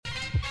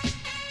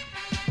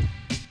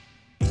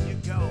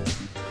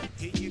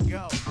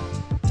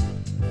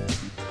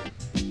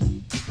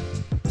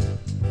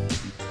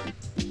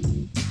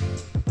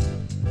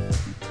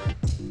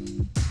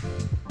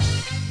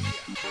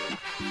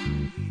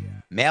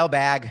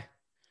Mailbag.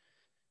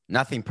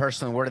 Nothing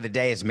personal. Word of the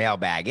day is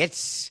mailbag.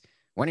 It's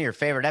one of your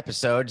favorite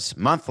episodes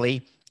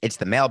monthly. It's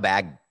the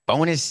mailbag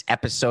bonus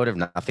episode of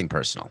Nothing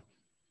Personal.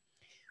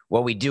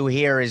 What we do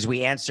here is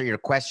we answer your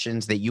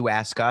questions that you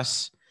ask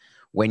us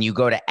when you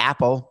go to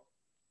Apple.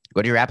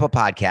 Go to your Apple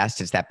podcast.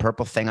 It's that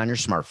purple thing on your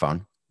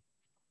smartphone.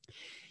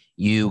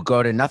 You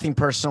go to Nothing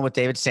Personal with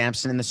David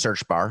Sampson in the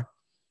search bar.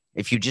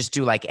 If you just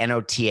do like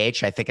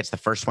NOTH, I think it's the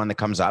first one that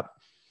comes up.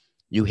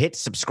 You hit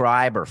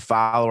subscribe or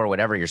follow or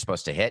whatever you're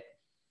supposed to hit.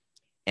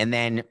 And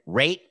then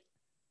rate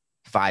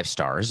 5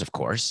 stars, of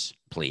course,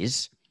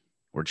 please.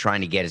 We're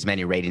trying to get as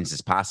many ratings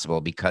as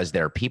possible because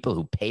there are people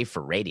who pay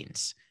for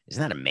ratings.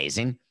 Isn't that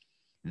amazing?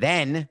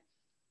 Then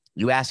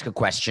you ask a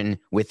question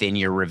within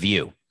your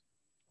review.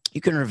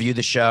 You can review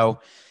the show.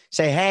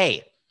 Say,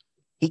 hey,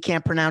 he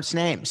can't pronounce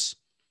names.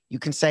 You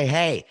can say,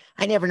 hey,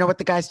 I never know what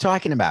the guy's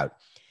talking about.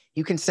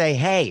 You can say,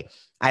 hey,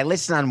 I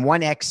listen on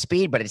 1x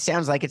speed, but it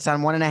sounds like it's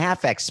on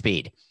 1.5x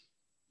speed.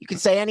 You can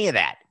say any of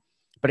that.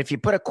 But if you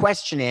put a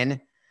question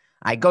in,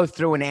 I go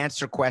through and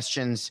answer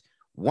questions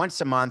once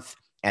a month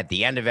at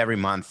the end of every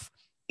month.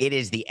 It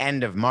is the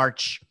end of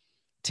March.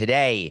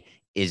 Today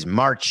is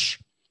March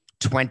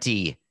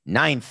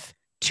 29th,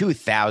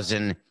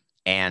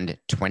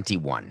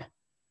 2021.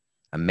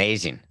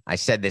 Amazing. I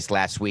said this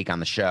last week on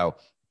the show.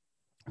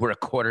 We're a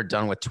quarter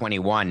done with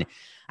 21.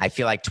 I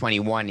feel like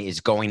 21 is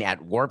going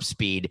at warp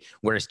speed,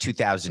 whereas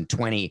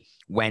 2020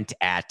 went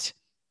at,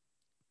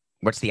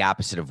 what's the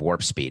opposite of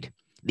warp speed?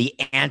 The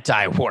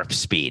anti-warp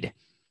speed.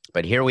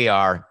 But here we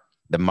are,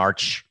 the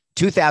March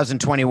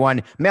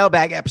 2021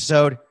 mailbag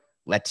episode.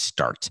 Let's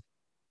start.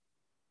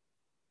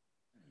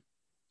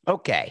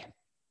 Okay.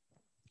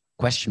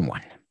 Question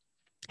 1.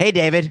 Hey,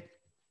 David.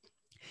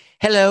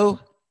 Hello.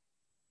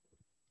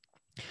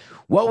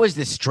 What was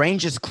the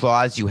strangest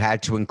clause you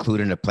had to include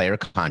in a player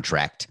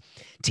contract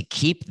to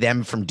keep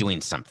them from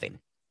doing something?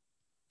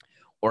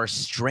 Or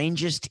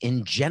strangest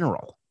in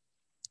general?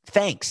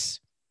 Thanks.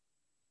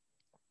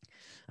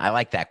 I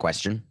like that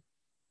question.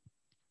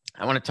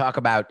 I want to talk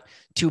about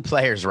 2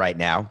 players right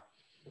now.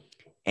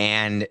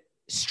 And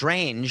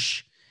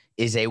strange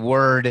is a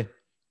word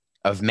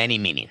of many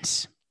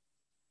meanings.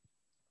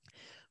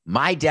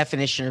 My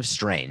definition of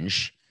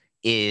strange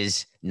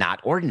is not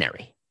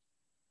ordinary.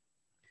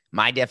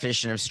 My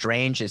definition of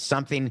strange is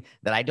something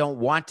that I don't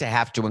want to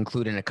have to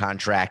include in a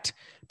contract,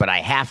 but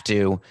I have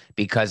to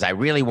because I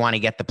really want to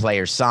get the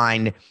player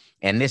signed,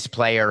 and this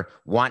player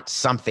wants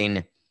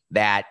something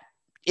that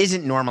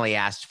isn't normally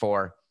asked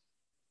for,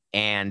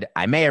 and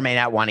I may or may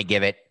not want to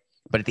give it,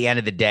 but at the end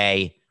of the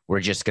day, we're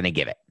just going to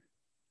give it.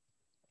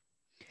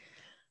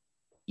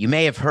 You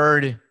may have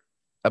heard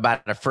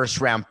about a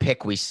first-round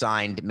pick we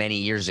signed many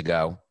years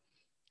ago,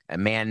 a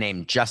man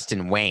named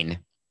Justin Wayne.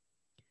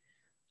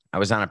 I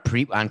was on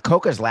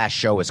Coca's last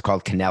show was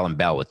called Cannell and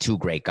Bell with 2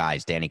 great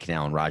guys, Danny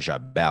Cannell and Raja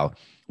Bell,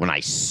 when I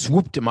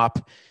swooped him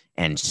up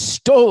and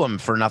stole him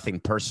for Nothing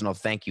Personal.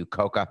 Thank you,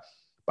 Coca.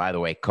 By the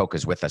way,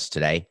 Coca's with us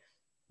today,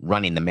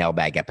 running the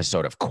mailbag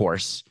episode, of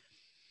course.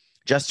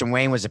 Justin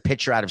Wayne was a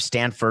pitcher out of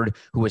Stanford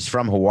who was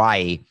from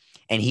Hawaii,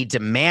 and he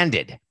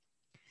demanded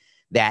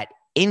that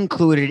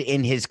included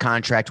in his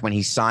contract when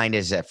he signed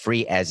as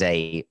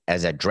a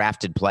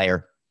drafted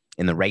player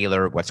in the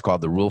regular, what's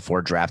called the Rule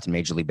 4 draft in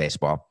Major League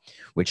Baseball,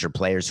 which are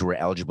players who are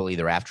eligible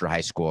either after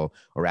high school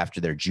or after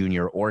their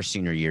junior or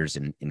senior years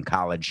in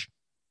college.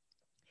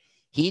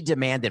 He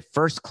demanded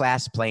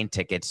first-class plane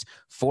tickets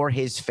for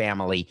his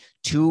family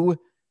to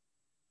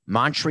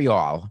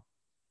Montreal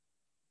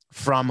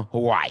from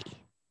Hawaii.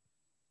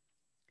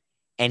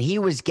 And he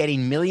was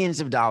getting millions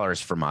of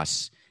dollars from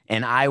us,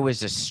 and I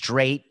was a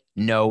straight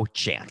no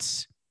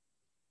chance.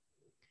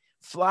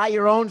 Fly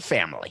your own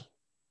family.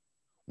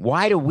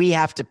 Why do we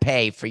have to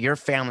pay for your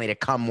family to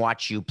come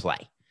watch you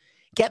play?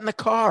 Get in the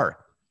car.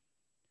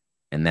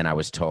 And then I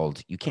was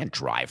told, you can't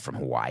drive from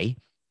Hawaii.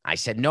 I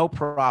said, no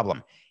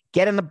problem.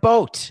 Get in the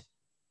boat.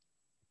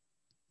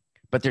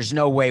 But there's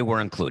no way we're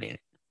including it.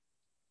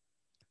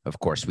 Of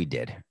course we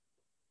did.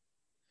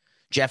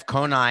 Jeff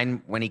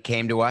Conine, when he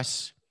came to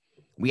us,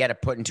 we had to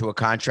put into a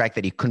contract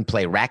that he couldn't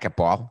play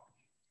racquetball.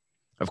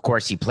 Of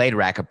course, he played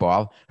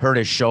racquetball, hurt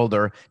his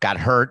shoulder, got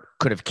hurt,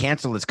 could have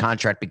canceled his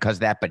contract because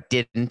of that, but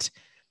didn't.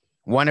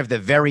 One of the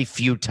very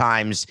few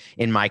times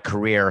in my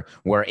career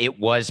where it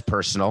was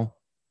personal.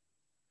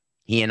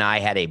 He and I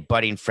had a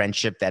budding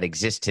friendship that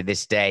exists to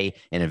this day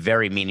in a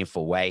very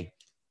meaningful way.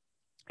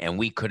 And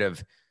we could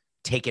have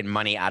taken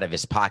money out of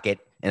his pocket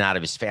and out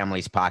of his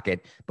family's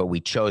pocket, but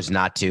we chose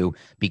not to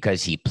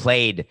because he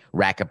played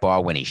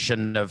racquetball when he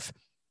shouldn't have.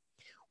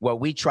 What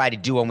we try to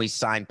do when we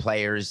sign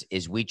players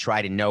is we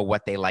try to know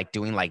what they like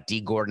doing, like D.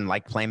 Gordon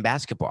liked playing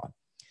basketball.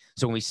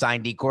 So when we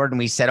signed D. Gordon,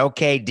 we said,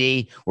 okay,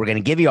 D, we're going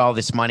to give you all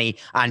this money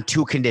on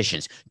 2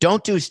 conditions.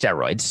 Don't do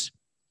steroids,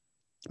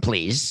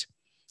 please,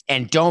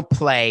 and don't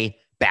play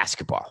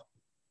basketball.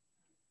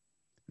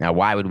 Now,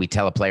 why would we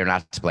tell a player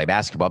not to play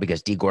basketball?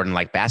 Because D. Gordon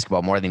liked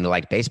basketball more than he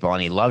liked baseball,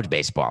 and he loved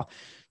baseball.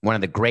 One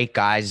of the great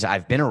guys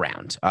I've been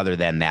around, other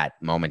than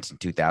that moment in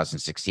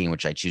 2016,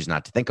 which I choose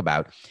not to think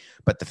about.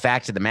 But the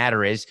fact of the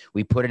matter is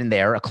we put in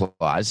there a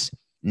clause,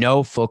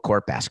 no full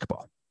court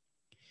basketball.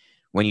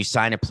 When you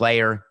sign a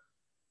player,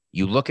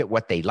 you look at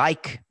what they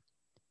like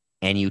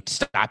and you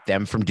stop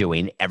them from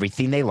doing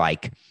everything they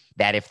like,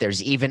 that if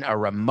there's even a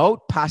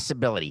remote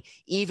possibility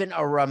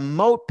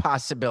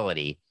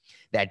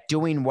that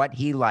doing what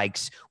he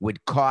likes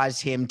would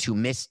cause him to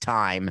miss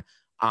time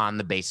on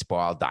the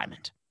baseball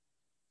diamond.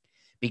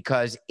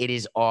 Because it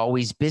is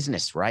always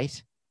business,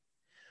 right?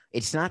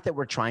 It's not that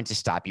we're trying to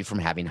stop you from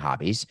having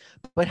hobbies,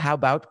 but how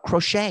about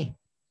crochet?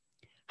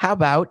 How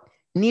about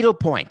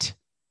needlepoint?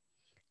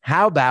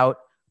 How about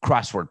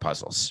crossword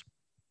puzzles?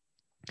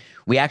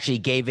 We actually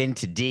gave in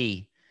to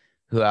D,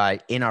 who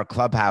in our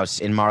clubhouse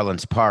in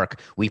Marlins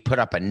Park, we put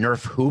up a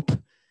Nerf hoop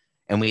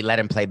and we let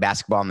him play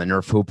basketball on the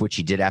Nerf hoop, which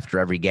he did after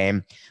every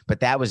game.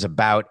 But that was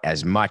about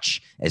as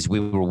much as we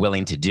were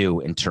willing to do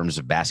in terms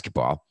of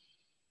basketball.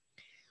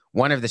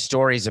 One of the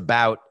stories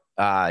about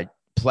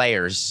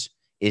players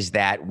is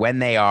that when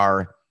they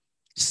are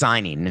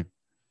signing,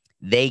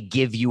 they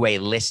give you a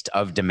list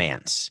of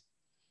demands.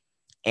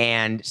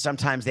 And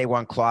sometimes they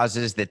want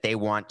clauses that they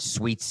want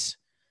suites.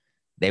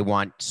 They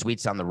want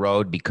suites on the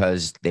road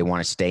because they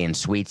want to stay in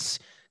suites.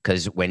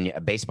 Because when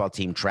a baseball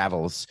team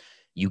travels,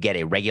 you get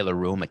a regular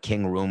room, a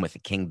king room with a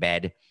king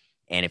bed.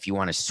 And if you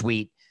want a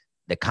suite,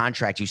 the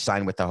contract you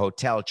sign with the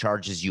hotel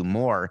charges you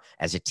more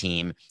as a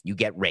team. You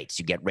get rates.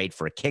 You get rate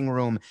for a king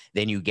room.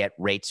 Then you get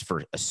rates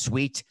for a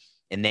suite.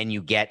 And then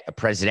you get a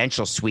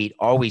presidential suite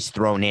always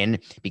thrown in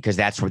because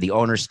that's where the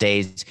owner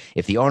stays.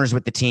 If the owner's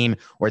with the team,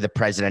 or the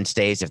president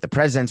stays. If the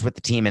president's with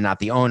the team and not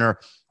the owner,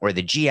 or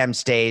the GM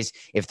stays.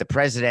 If the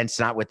president's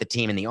not with the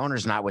team and the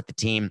owner's not with the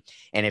team.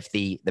 And if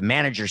the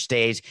manager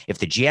stays, if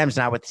the GM's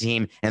not with the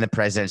team and the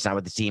president's not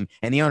with the team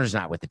and the owner's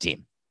not with the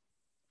team.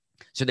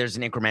 So there's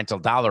an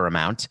incremental dollar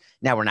amount.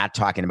 Now, we're not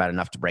talking about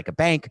enough to break a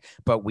bank,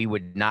 but we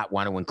would not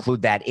want to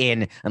include that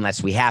in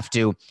unless we have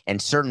to. And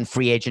certain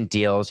free agent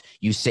deals,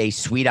 you say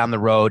suite on the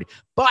road,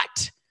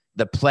 but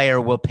the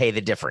player will pay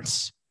the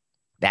difference.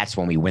 That's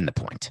when we win the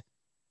point.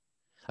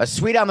 A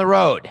suite on the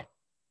road,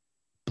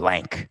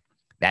 blank.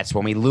 That's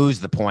when we lose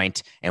the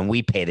point and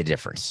we pay the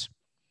difference.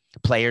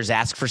 Players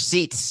ask for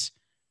seats.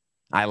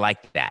 I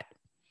like that.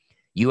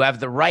 You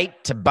have the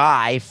right to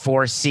buy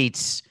 4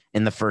 seats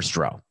in the first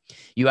row.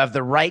 You have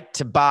the right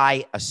to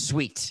buy a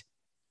suite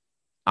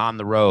on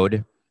the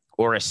road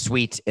or a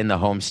suite in the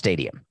home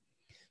stadium.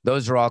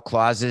 Those are all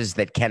clauses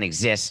that can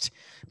exist,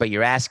 but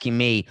you're asking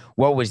me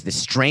what was the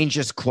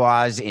strangest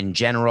clause in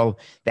general.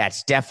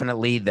 That's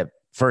definitely the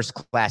first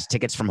class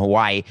tickets from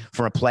Hawaii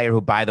from a player who,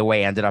 by the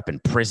way, ended up in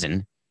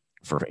prison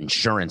for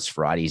insurance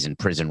fraud. He's in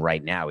prison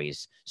right now.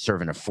 He's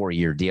serving a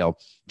 4-year deal.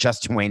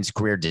 Justin Wayne's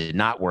career did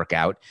not work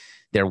out.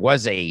 There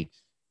was a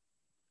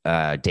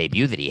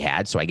debut that he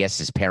had, so I guess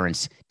his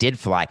parents did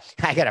fly.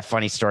 I got a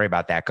funny story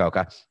about that,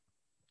 Coca.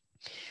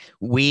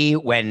 We,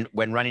 when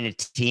running a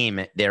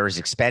team, there was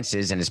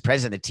expenses, and as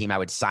president of the team, I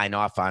would sign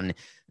off on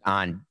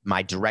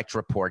my direct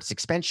reports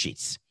expense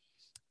sheets.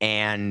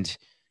 And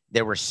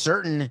there were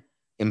certain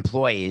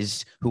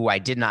employees who I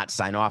did not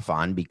sign off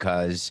on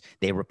because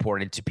they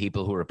reported to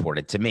people who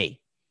reported to me.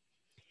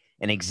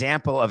 An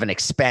example of an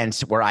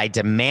expense where I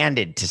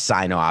demanded to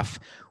sign off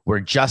were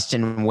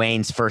Justin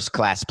Wayne's first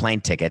class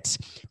plane tickets,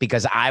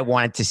 because I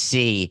wanted to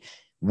see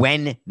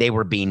when they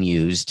were being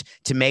used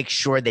to make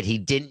sure that he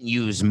didn't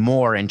use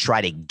more and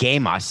try to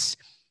game us.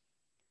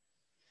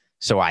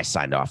 So I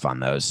signed off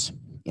on those.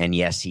 And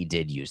yes, he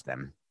did use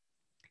them.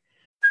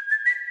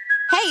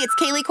 Hey, it's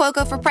Kaylee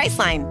Cuoco for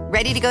Priceline.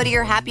 Ready to go to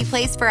your happy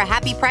place for a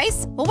happy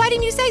price? Well, why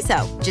didn't you say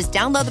so? Just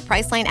download the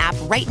Priceline app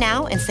right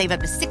now and save up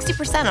to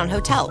 60% on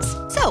hotels.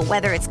 So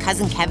whether it's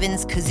Cousin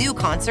Kevin's Kazoo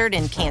Concert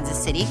in Kansas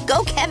City,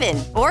 go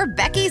Kevin, or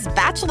Becky's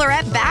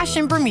Bachelorette Bash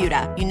in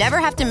Bermuda, you never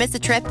have to miss a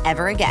trip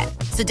ever again.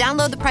 So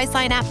download the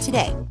Priceline app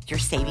today. Your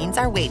savings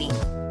are waiting.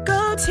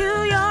 Go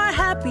to your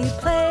happy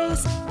place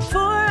for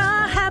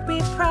a happy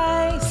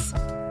price.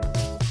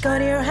 Go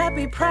to your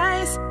happy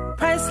price,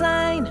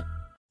 Priceline.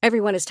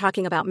 Everyone is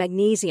talking about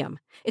magnesium.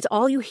 It's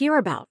all you hear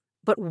about.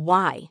 But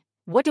why?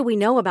 What do we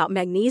know about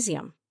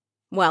magnesium?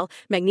 Well,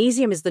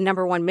 magnesium is the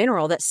 #1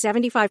 mineral that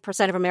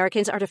 75% of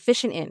Americans are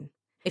deficient in.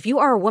 If you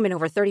are a woman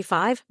over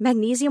 35,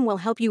 magnesium will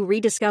help you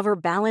rediscover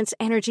balance,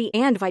 energy,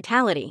 and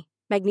vitality.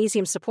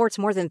 Magnesium supports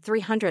more than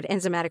 300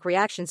 enzymatic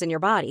reactions in your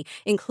body,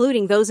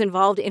 including those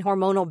involved in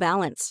hormonal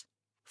balance.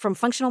 From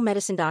functional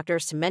medicine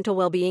doctors to mental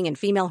well-being and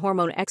female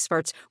hormone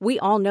experts, we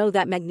all know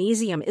that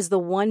magnesium is the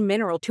one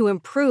mineral to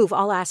improve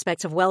all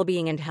aspects of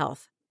well-being and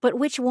health. But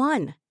which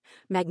one?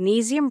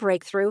 Magnesium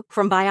Breakthrough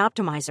from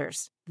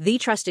Bioptimizers, the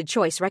trusted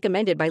choice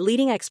recommended by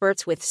leading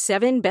experts with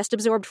 7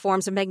 best-absorbed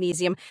forms of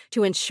magnesium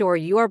to ensure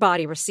your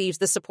body receives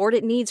the support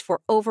it needs for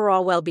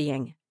overall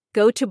well-being.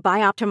 Go to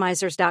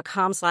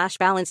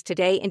bioptimizers.com/balance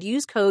today and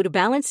use code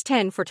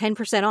BALANCE10 for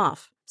 10%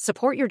 off.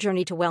 Support your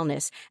journey to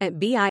wellness at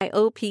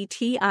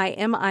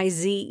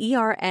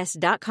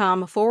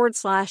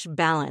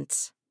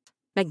bioptimizers.com/balance.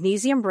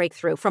 Magnesium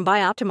Breakthrough from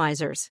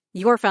Bioptimizers,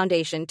 your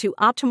foundation to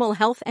optimal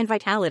health and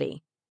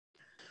vitality.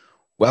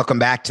 Welcome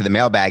back to the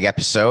mailbag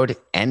episode,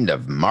 end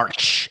of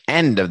March,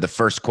 end of the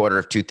first quarter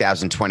of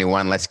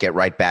 2021. Let's get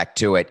right back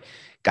to it.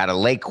 Got a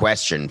late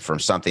question from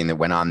something that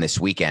went on this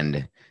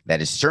weekend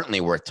that is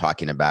certainly worth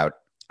talking about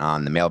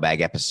on the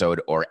mailbag episode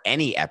or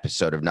any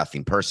episode of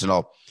Nothing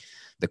Personal.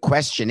 The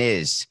question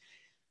is,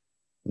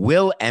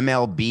 will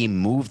MLB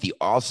move the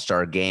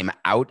All-Star game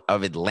out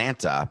of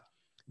Atlanta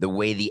the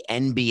way the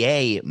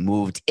NBA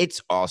moved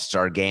its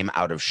All-Star game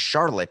out of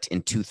Charlotte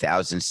in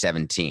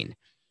 2017?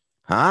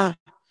 Huh?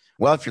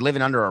 Well, if you're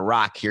living under a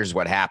rock, here's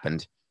what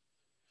happened.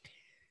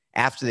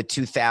 After the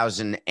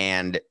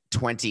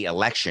 2020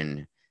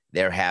 election,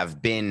 there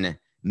have been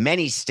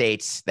many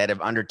states that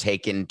have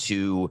undertaken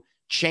to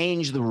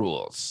change the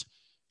rules,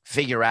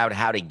 figure out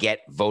how to get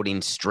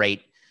voting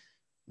straight.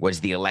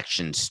 Was the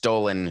election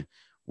stolen?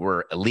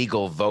 Were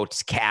illegal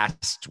votes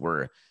cast?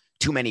 Were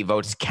too many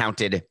votes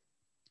counted?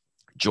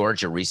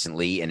 Georgia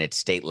recently, in its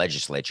state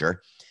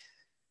legislature,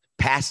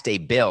 passed a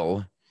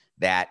bill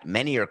that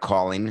many are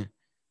calling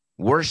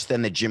worse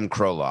than the Jim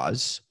Crow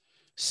laws.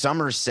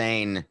 Some are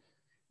saying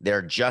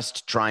they're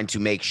just trying to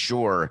make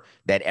sure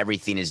that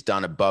everything is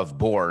done above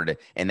board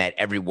and that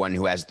everyone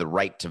who has the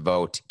right to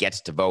vote gets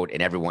to vote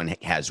and everyone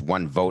has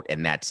one vote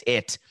and that's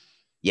it.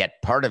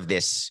 Yet part of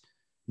this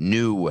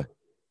new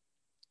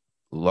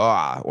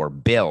law or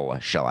bill,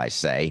 shall I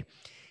say,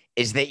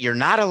 is that you're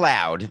not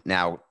allowed,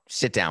 now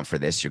sit down for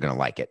this, you're going to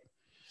like it.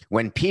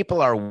 When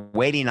people are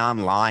waiting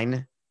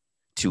online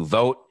to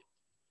vote,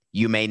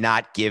 you may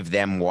not give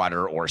them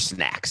water or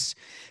snacks,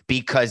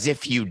 because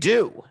if you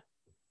do,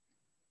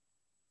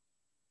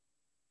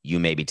 you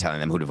may be telling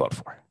them who to vote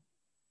for.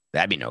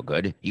 That'd be no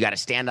good. You got to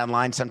stand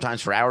online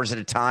sometimes for hours at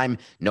a time.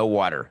 No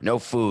water, no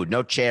food,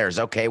 no chairs.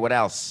 Okay, what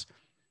else?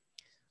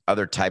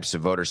 Other types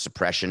of voter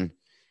suppression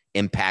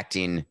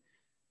impacting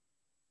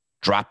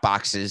drop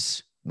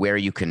boxes where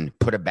you can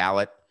put a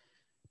ballot,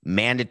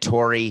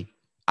 mandatory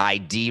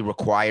ID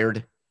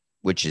required,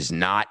 which is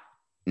not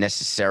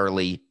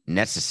necessarily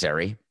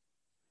necessary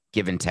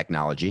given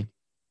technology.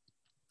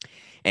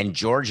 And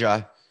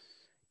Georgia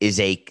is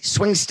a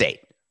swing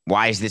state.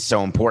 Why is this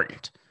so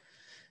important?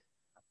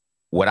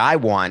 What I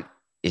want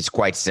is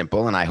quite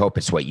simple, and I hope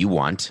it's what you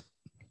want.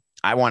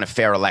 I want a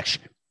fair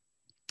election.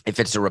 If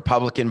it's a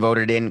Republican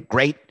voted in,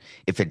 great.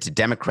 If it's a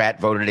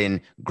Democrat voted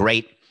in,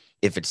 great.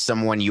 If it's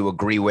someone you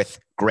agree with,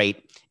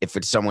 great. If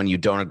it's someone you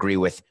don't agree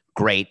with,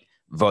 great.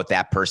 Vote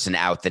that person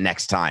out the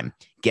next time.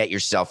 Get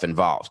yourself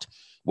involved.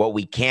 What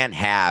we can't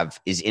have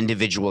is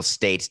individual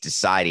states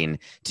deciding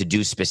to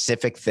do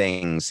specific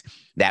things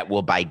that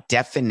will, by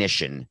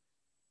definition,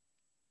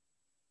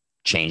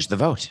 change the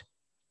vote,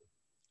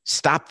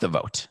 stop the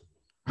vote,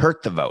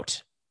 hurt the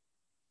vote.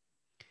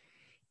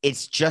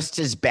 It's just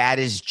as bad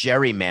as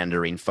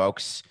gerrymandering,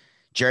 folks.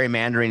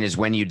 Gerrymandering is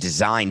when you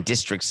design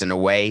districts in a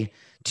way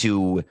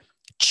to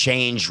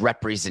change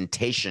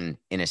representation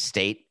in a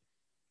state,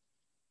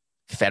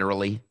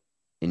 federally,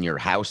 in your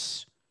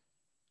House,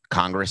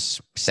 Congress,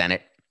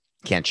 Senate.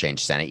 Can't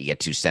change Senate. You get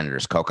 2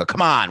 senators. Coca,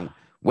 come on,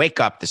 wake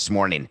up this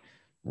morning,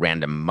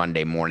 random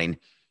Monday morning.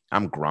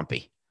 I'm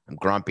grumpy.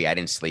 I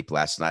didn't sleep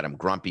last night. I'm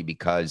grumpy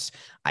because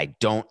I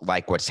don't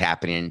like what's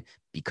happening,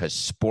 because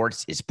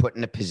sports is put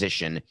in a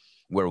position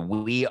where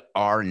we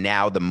are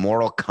now the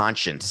moral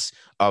conscience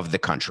of the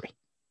country.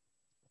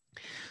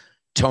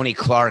 Tony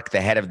Clark, the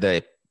head of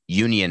the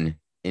union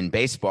in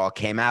baseball,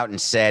 came out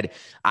and said,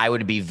 I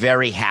would be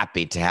very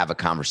happy to have a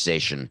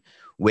conversation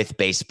with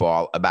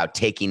baseball about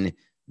taking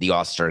the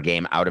All-Star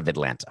game out of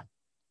Atlanta.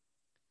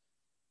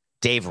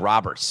 Dave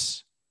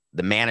Roberts,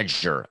 the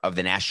manager of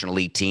the National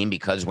League team,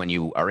 because when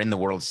you are in the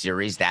World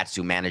Series, that's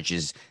who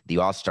manages the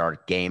All-Star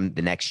game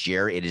the next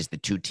year. It is the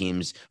 2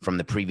 teams from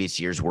the previous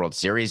year's World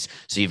Series.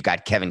 So you've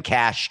got Kevin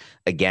Cash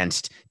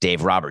against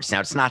Dave Roberts. Now,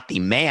 it's not the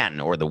man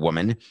or the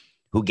woman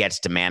who gets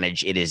to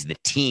manage. It is the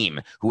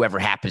team, whoever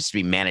happens to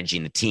be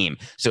managing the team.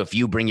 So if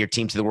you bring your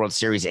team to the World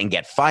Series and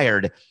get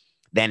fired,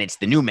 then it's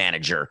the new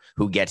manager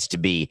who gets to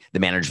be the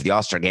manager of the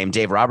All-Star game.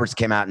 Dave Roberts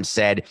came out and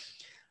said,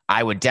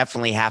 I would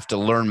definitely have to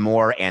learn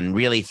more and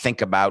really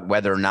think about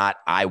whether or not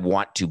I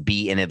want to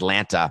be in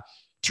Atlanta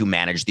to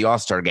manage the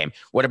All-Star game.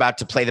 What about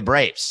to play the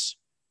Braves?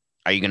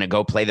 Are you going to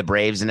go play the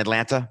Braves in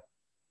Atlanta?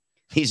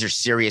 These are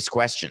serious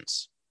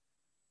questions.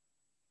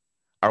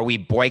 Are we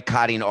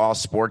boycotting all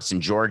sports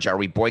in Georgia? Are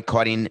we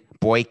boycotting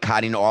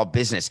all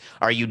business?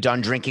 Are you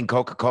done drinking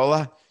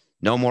Coca-Cola?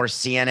 No more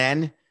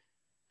CNN?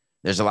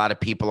 There's a lot of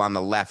people on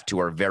the left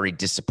who are very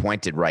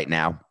disappointed right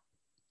now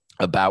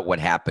about what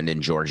happened in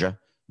Georgia.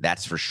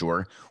 That's for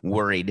sure.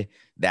 Worried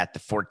that the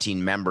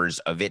 14 members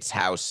of its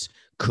House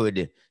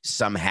could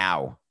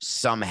somehow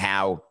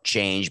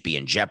change, be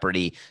in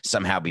jeopardy,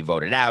 somehow be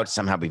voted out,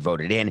 somehow be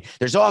voted in.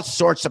 There's all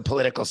sorts of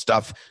political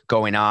stuff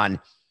going on.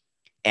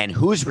 And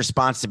whose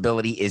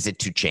responsibility is it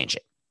to change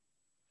it?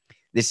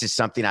 This is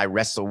something I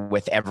wrestle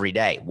with every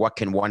day. What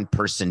can one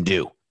person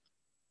do?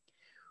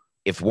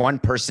 If one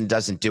person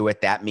doesn't do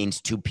it, that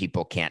means 2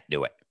 people can't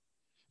do it.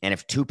 And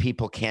if 2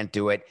 people can't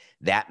do it,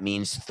 that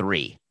means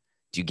 3.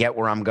 Do you get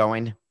where I'm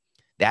going?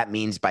 That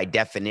means by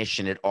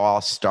definition, it all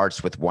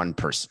starts with one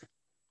person.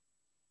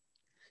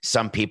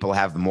 Some people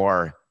have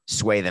more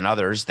sway than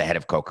others. The head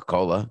of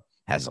Coca-Cola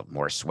has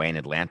more sway in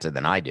Atlanta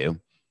than I do,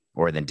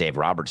 or than Dave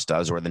Roberts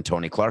does, or than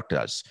Tony Clark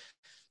does.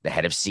 The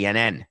head of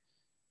CNN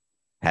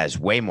has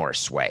way more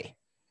sway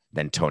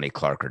than Tony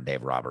Clark or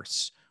Dave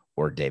Roberts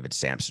or David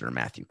Sampson or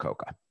Matthew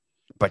Coca.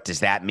 But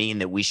does that mean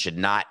that we should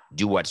not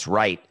do what's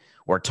right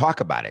or talk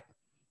about it?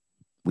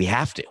 We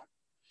have to.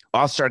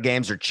 All-Star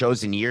games are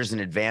chosen years in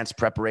advance.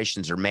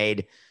 Preparations are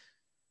made.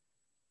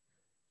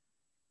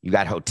 You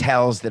got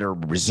hotels that are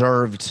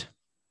reserved.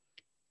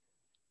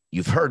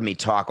 You've heard me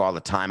talk all the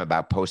time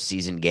about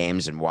postseason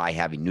games and why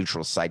having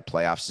neutral site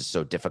playoffs is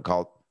so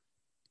difficult,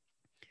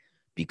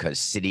 because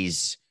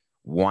cities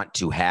want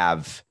to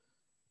have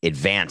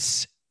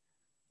advance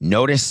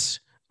notice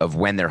of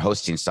when they're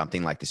hosting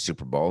something like the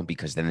Super Bowl,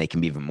 because then they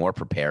can be even more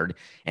prepared,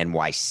 and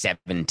why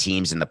 7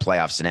 teams in the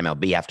playoffs in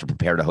MLB have to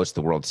prepare to host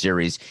the World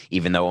Series,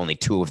 even though only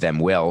 2 of them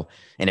will.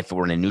 And if it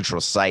were in a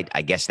neutral site,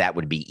 I guess that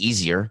would be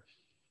easier,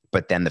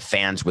 but then the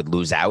fans would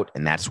lose out.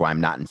 And that's why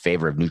I'm not in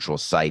favor of neutral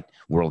site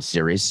World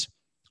Series,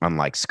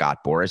 unlike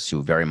Scott Boras,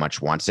 who very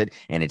much wants it.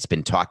 And it's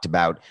been talked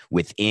about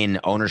within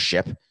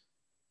ownership.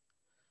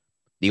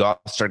 The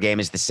All-Star game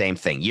is the same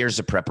thing. Years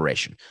of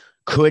preparation.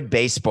 Could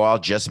baseball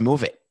just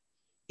move it?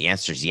 The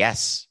answer is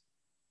yes.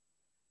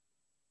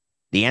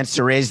 The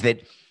answer is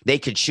that they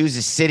could choose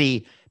a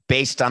city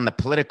based on the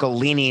political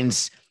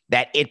leanings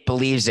that it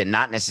believes in,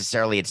 not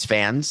necessarily its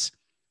fans,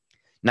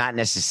 not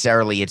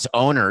necessarily its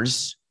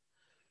owners,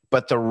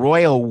 but the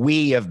royal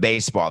we of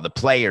baseball, the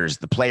players,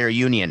 the player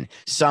union,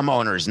 some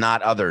owners,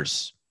 not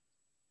others.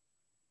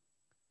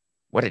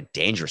 What a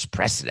dangerous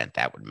precedent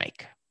that would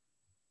make.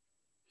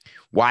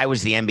 Why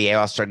was the NBA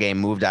All-Star game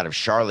moved out of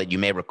Charlotte? You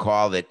may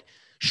recall that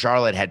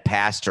Charlotte had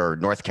passed, or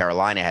North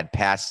Carolina had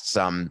passed,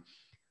 some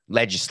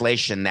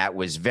legislation that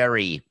was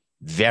very,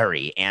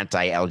 very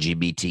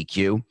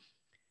anti-LGBTQ.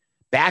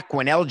 Back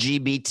when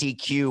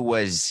LGBTQ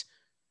was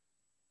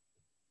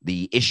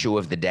the issue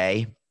of the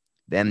day,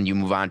 then you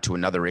move on to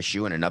another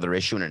issue and another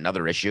issue and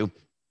another issue.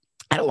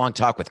 I had a long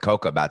talk with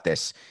Coca about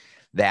this,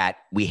 that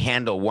we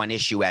handle one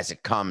issue as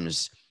it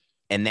comes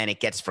and then it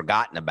gets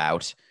forgotten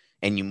about,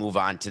 and you move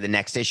on to the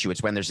next issue.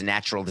 It's when there's a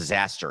natural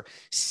disaster.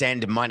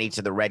 Send money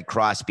to the Red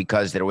Cross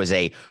because there was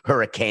a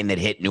hurricane that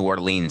hit New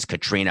Orleans,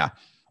 Katrina,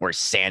 or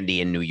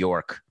Sandy in New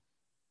York,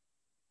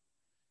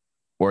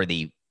 or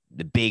the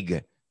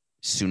big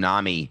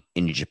tsunami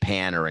in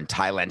Japan or in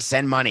Thailand.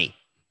 Send money.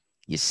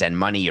 You send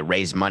money, you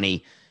raise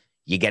money,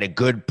 you get a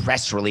good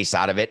press release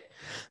out of it.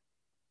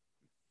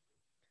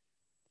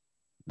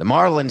 The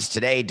Marlins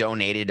today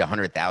donated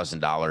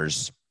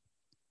 $100,000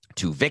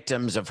 to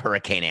victims of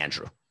Hurricane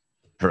Andrew.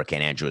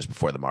 Hurricane Andrew was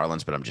before the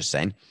Marlins, but I'm just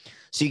saying.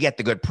 So you get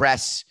the good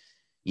press,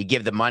 you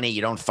give the money,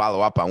 you don't follow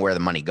up on where the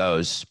money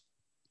goes.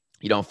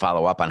 You don't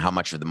follow up on how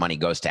much of the money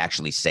goes to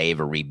actually save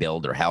or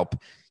rebuild or help.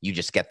 You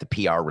just get the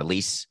PR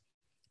release.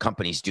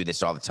 Companies do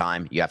this all the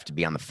time. You have to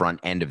be on the front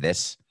end of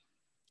this.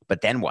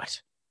 But then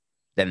what?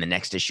 Then the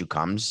next issue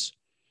comes.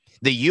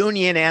 The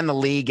union and the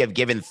league have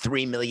given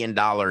 $3 million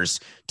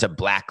to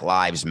Black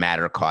Lives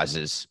Matter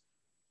causes.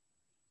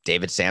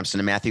 David Sampson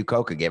and Matthew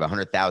Coca gave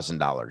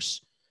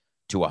 $100,000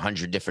 to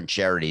 100 different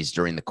charities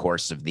during the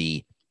course of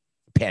the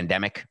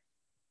pandemic.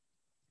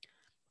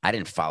 I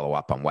didn't follow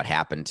up on what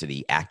happened to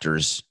the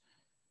actors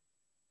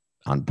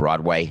on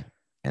Broadway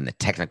and the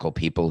technical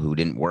people who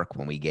didn't work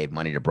when we gave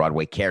money to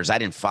Broadway Cares. I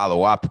didn't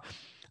follow up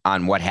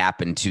on what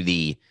happened to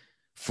the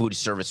food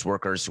service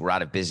workers who were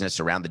out of business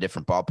around the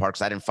different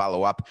ballparks. I didn't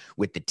follow up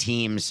with the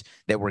teams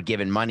that were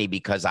given money,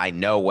 because I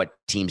know what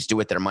teams do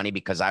with their money,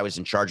 because I was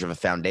in charge of a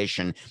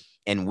foundation,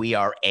 and we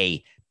are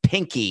a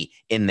pinky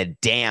in the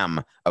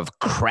dam of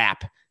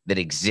crap that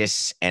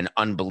exists and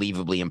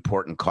unbelievably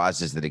important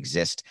causes that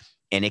exist,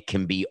 and it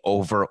can be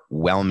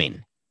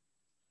overwhelming.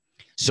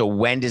 So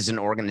when does an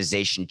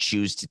organization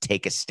choose to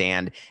take a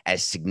stand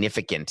as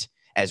significant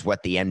as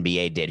what the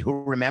NBA did?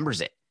 Who remembers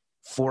it?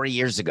 4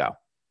 years ago.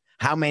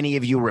 How many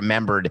of you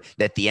remembered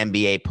that the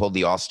NBA pulled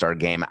the All-Star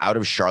game out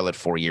of Charlotte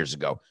 4 years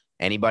ago?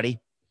 Anybody?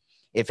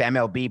 If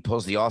MLB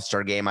pulls the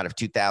All-Star game out of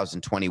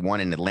 2021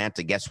 in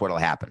Atlanta, guess what'll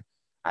happen?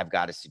 I've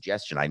got a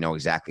suggestion. I know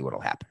exactly what'll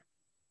happen.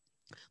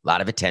 A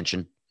lot of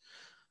attention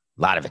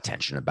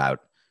about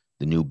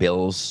the new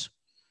bills.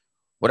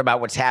 What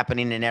about what's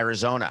happening in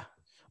Arizona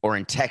or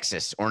in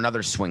Texas or in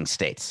other swing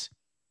states?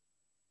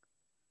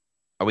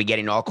 Are we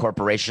getting all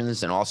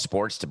corporations and all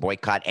sports to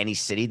boycott any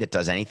city that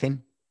does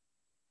anything?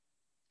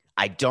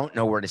 I don't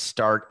know where to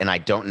start, and I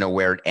don't know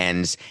where it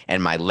ends,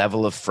 and my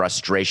level of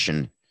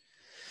frustration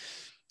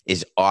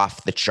is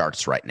off the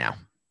charts right now.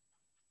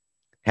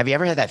 Have you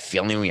ever had that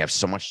feeling when you have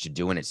so much to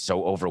do and it's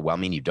so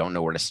overwhelming you don't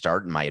know where to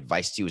start? And my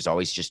advice to you is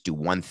always just do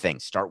one thing.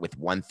 Start with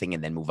one thing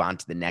and then move on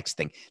to the next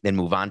thing. Then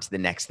move on to the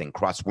next thing.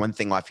 Cross one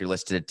thing off your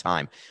list at a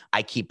time.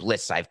 I keep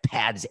lists. I have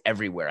pads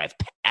everywhere. I have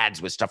pads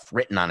with stuff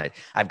written on it.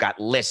 I've got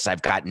lists.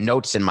 I've got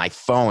notes in my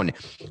phone.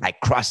 I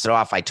cross it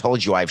off. I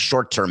told you I have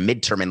short-term,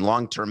 mid-term, and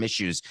long-term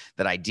issues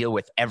that I deal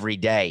with every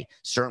day.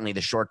 Certainly the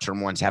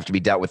short-term ones have to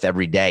be dealt with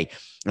every day.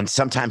 And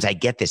sometimes I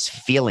get this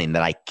feeling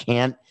that I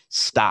can't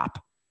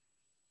stop.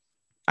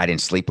 I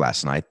didn't sleep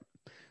last night.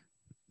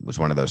 It was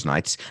one of those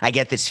nights. I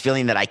get this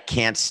feeling that I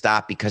can't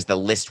stop because the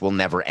list will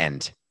never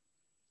end.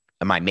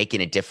 Am I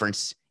making a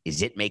difference?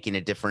 Is it making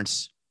a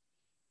difference?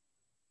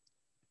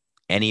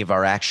 Any of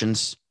our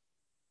actions?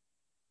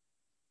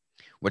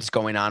 What's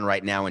going on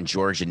right now in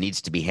Georgia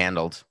needs to be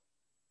handled,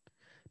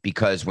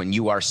 because when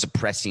you are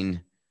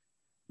suppressing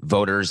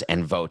voters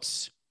and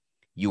votes,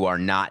 you are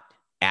not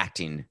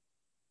acting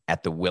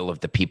at the will of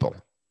the people.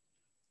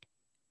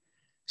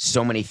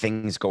 So many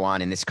things go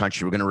on in this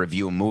country. We're going to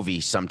review a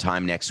movie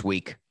sometime next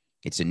week.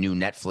 It's a new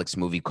Netflix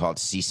movie called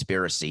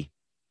Seaspiracy.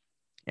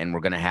 And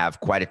we're going to have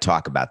quite a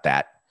talk about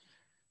that,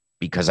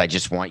 because I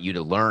just want you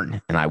to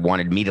learn, and I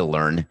wanted me to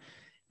learn.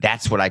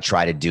 That's what I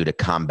try to do to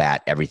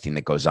combat everything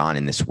that goes on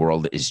in this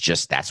world. Is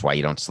just, that's why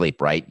you don't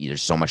sleep, right?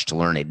 There's so much to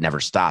learn. It never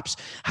stops.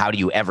 How do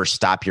you ever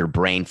stop your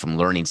brain from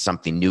learning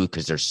something new?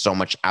 Because there's so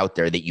much out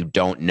there that you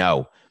don't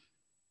know.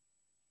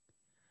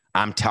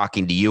 I'm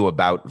talking to you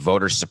about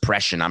voter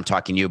suppression. I'm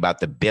talking to you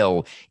about the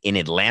bill in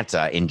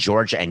Atlanta, in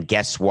Georgia. And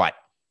guess what?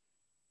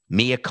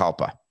 Mea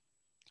culpa.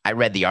 I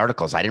read the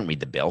articles. I didn't read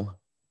the bill.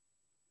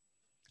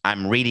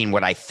 I'm reading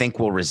what I think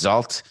will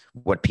result,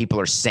 what people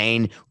are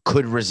saying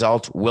could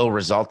result, will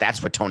result.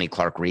 That's what Tony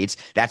Clark reads.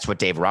 That's what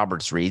Dave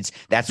Roberts reads.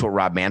 That's what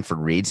Rob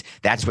Manfred reads.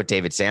 That's what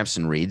David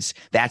Sampson reads.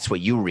 That's what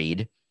you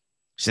read.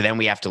 So then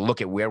we have to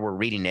look at where we're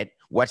reading it.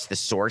 What's the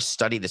source?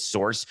 Study the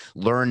source.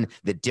 Learn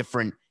the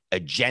different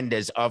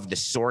agendas of the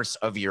source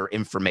of your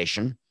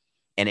information.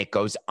 And it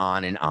goes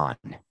on and on.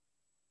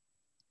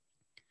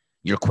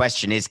 Your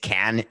question is,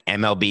 can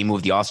MLB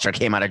move the All-Star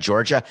game out of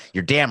Georgia?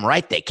 You're damn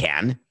right they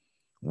can.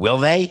 Will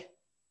they?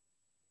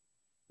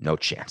 No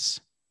chance.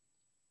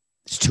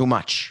 It's too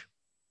much.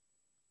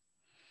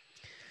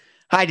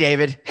 Hi,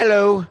 David.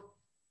 Hello.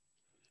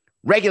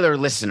 Regular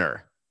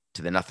listener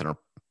to the Nothing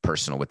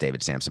Personal with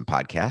David Sampson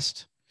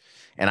podcast.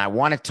 And I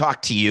want to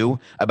talk to you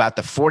about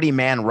the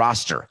 40-man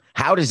roster.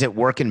 How does it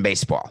work in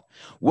baseball?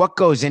 What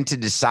goes into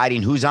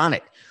deciding who's on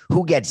it?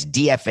 Who gets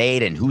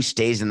DFA'd and who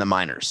stays in the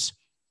minors?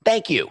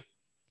 Thank you.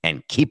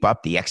 And keep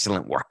up the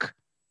excellent work.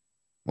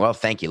 Well,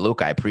 thank you,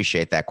 Luke. I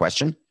appreciate that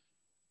question.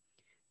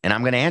 And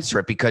I'm going to answer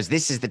it because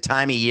this is the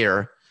time of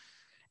year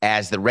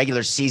as the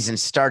regular season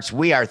starts.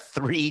 We are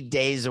 3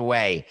 days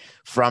away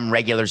from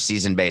regular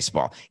season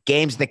baseball.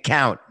 Games that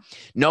count.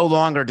 No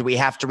longer do we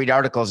have to read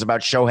articles about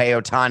Shohei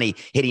Ohtani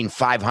hitting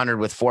 500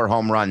 with 4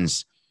 home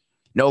runs.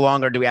 No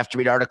longer do we have to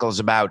read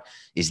articles about,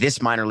 is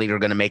this minor leaguer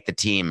going to make the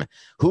team?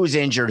 Who's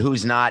injured,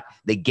 who's not?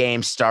 The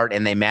games start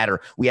and they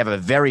matter. We have a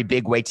very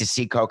big wait to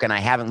see, Coke, and I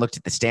haven't looked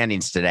at the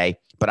standings today,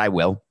 but I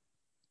will.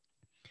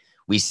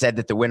 We said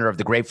that the winner of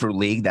the Grapefruit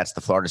League, that's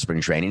the Florida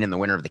Spring Training, and the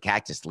winner of the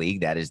Cactus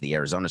League, that is the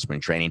Arizona Spring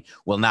Training,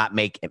 will not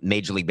make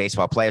Major League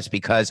Baseball playoffs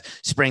because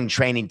spring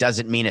training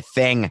doesn't mean a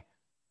thing.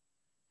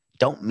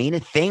 Don't mean a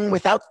thing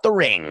without the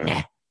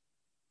ring.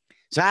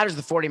 So how does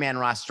the 40-man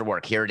roster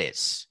work? Here it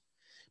is.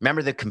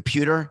 Remember the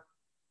computer?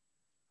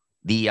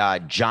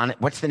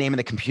 What's the name of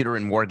the computer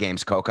in War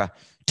Games, Coca?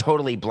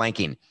 Totally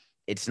blanking.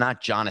 It's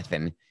not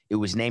Jonathan. It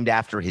was named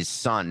after his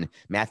son.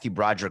 Matthew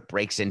Broderick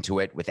breaks into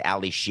it with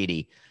Ali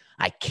Sheedy.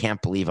 I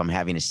can't believe I'm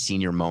having a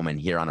senior moment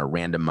here on a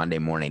random Monday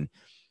morning.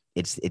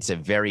 It's a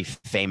very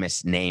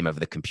famous name of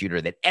the computer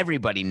that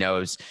everybody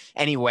knows.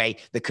 Anyway,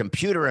 the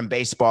computer in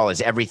baseball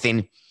is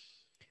everything.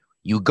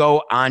 You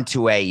go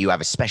onto you have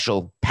a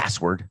special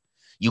password.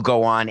 You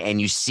go on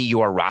and you see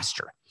your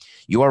roster.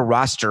 Your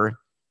roster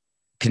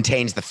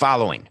contains the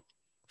following: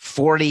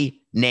 40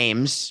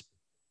 names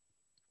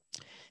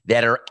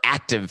that are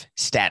active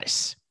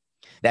status.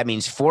 That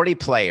means 40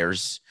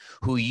 players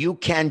who you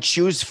can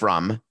choose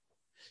from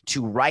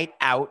to write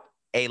out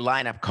a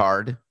lineup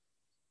card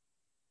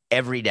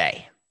every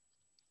day.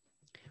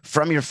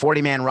 From your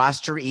 40-man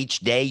roster, each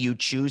day you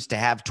choose to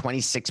have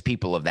 26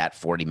 people of that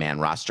 40-man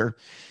roster.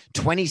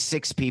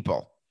 26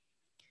 people.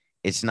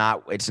 It's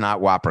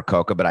not Whopper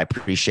Coca, but I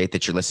appreciate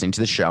that you're listening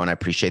to the show, and I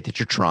appreciate that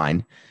you're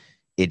trying.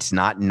 It's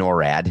not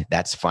NORAD.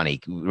 That's funny.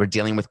 We're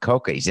dealing with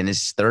Coca. He's in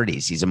his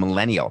 30s. He's a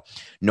millennial.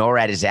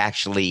 NORAD is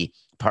actually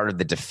part of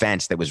the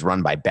defense that was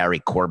run by Barry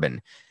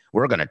Corbin.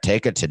 We're going to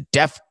take it to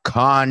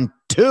DEFCON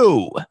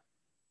 2.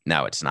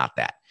 No, it's not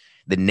that.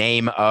 The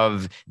name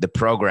of the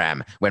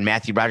program, when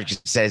Matthew Broderick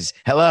says,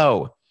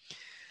 hello.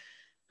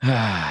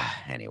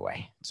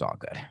 Anyway, it's all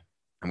good.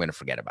 I'm going to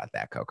forget about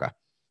that, Coca.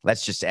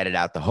 Let's just edit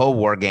out the whole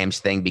War Games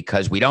thing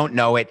because we don't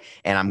know it,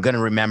 and I'm going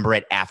to remember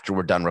it after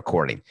we're done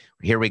recording.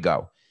 Here we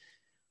go.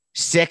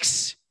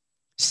 6,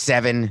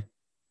 7,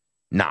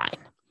 9.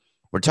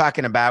 We're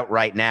talking about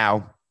right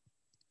now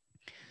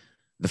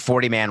the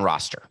 40-man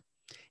roster.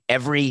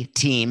 Every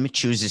team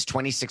chooses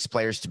 26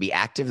 players to be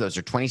active. Those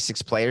are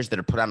 26 players that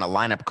are put on a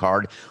lineup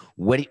card.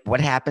 What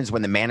happens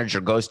when the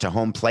manager goes to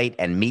home plate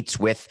and meets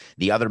with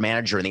the other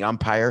manager and the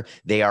umpire?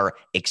 They are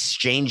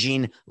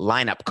exchanging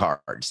lineup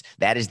cards.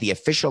 That is the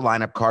official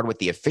lineup card with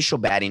the official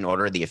batting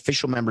order, the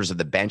official members of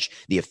the bench,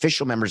 the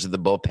official members of the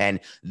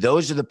bullpen.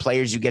 Those are the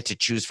players you get to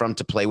choose from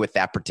to play with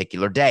that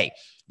particular day.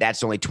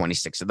 That's only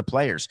 26 of the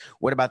players.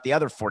 What about the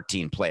other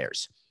 14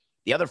 players?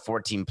 The other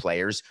 14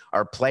 players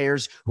are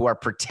players who are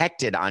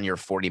protected on your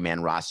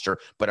 40-man roster,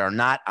 but are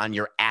not on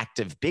your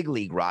active big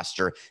league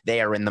roster.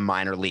 They are in the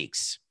minor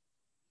leagues.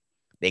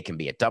 They can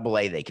be a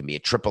AA, they can be a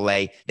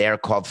AAA. They are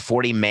called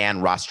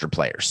 40-man roster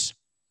players.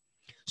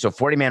 So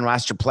 40-man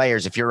roster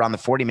players, if you're on the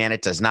 40-man,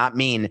 it does not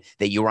mean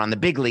that you are on the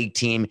big league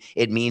team.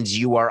 It means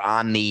you are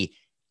on the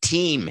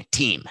team.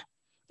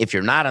 If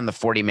you're not on the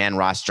 40-man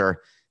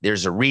roster,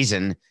 there's a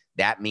reason.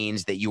 That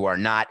means that you are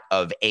not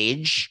of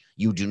age.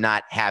 You do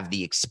not have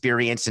the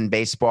experience in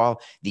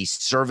baseball, the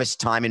service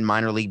time in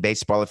minor league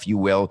baseball, if you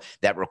will,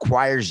 that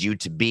requires you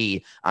to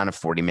be on a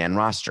 40-man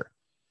roster.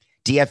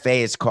 DFA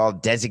is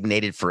called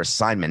designated for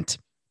assignment.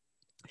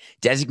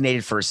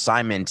 Designated for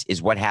assignment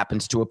is what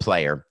happens to a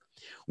player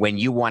when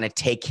you want to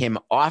take him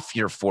off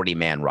your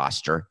 40-man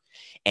roster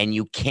and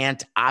you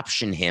can't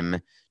option him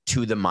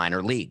to the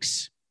minor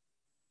leagues.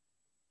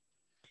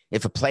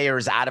 If a player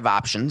is out of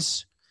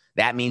options,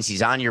 that means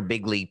he's on your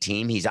big league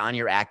team, he's on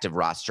your active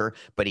roster,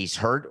 but he's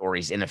hurt or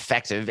he's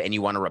ineffective and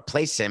you want to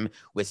replace him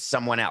with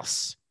someone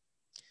else.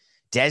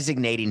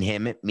 Designating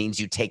him means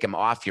you take him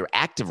off your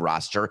active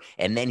roster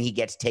and then he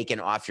gets taken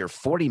off your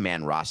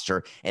 40-man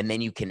roster, and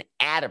then you can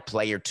add a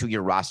player to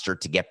your roster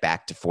to get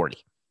back to 40.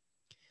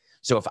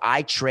 So if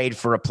I trade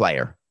for a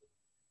player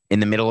in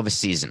the middle of a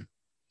season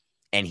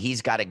and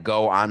he's got to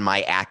go on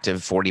my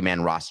active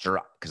 40-man roster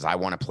because I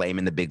want to play him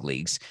in the big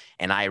leagues,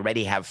 and I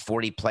already have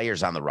 40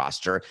 players on the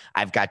roster,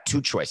 I've got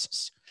two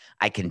choices.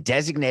 I can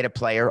designate a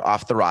player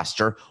off the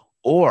roster,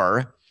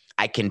 or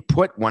I can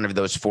put one of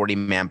those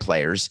 40-man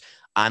players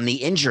on the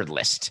injured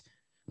list.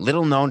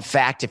 Little known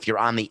fact, if you're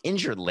on the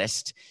injured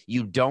list,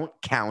 you don't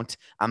count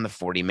on the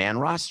 40-man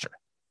roster.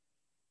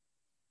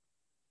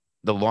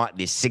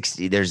 The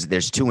 60,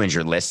 there's two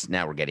injured lists.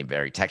 Now we're getting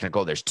very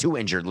technical. There's two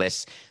injured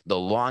lists. The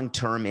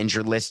long-term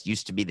injured list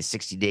used to be the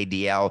 60-day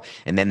DL,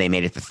 and then they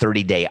made it the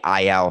 30-day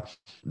IL.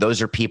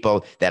 Those are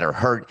people that are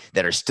hurt,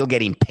 that are still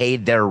getting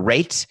paid their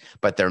rate,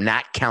 but they're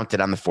not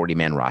counted on the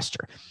 40-man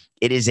roster.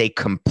 It is a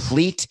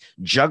complete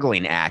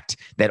juggling act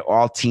that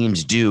all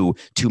teams do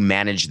to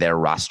manage their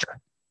roster.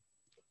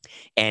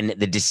 And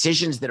the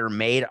decisions that are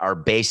made are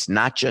based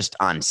not just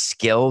on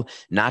skill,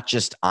 not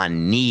just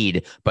on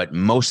need, but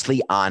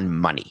mostly on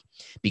money.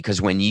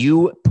 Because when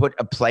you put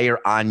a player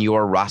on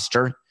your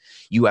roster,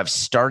 you have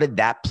started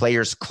that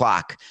player's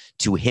clock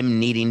to him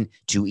needing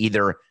to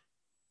either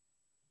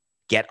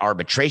get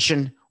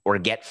arbitration or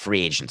get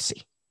free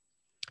agency.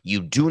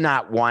 You do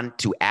not want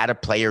to add a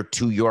player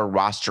to your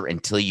roster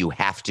until you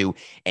have to,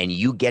 and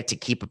you get to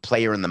keep a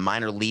player in the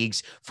minor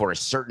leagues for a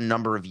certain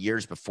number of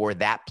years before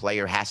that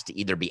player has to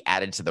either be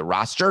added to the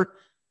roster,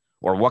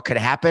 or what could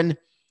happen?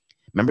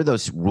 Remember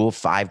those Rule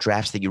 5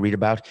 drafts that you read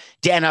about?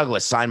 Dan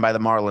Douglas signed by the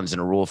Marlins in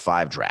a Rule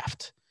 5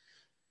 draft.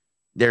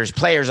 There's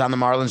players on the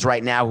Marlins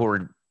right now who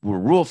are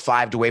Rule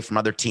 5'd away from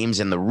other teams,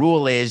 and the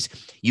rule is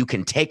you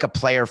can take a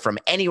player from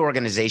any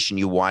organization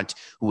you want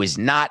who is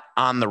not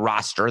on the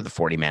roster, the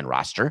 40-man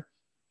roster,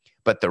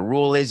 but the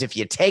rule is if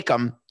you take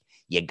him,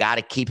 you got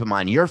to keep him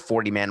on your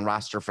 40-man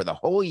roster for the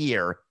whole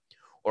year,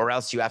 or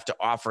else you have to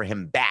offer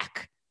him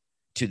back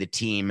to the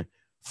team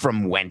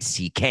from whence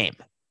he came.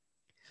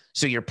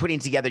 So you're putting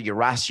together your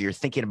roster. You're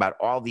thinking about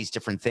all these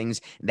different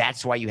things.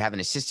 That's why you have an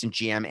assistant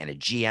GM and a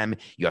GM.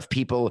 You have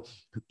people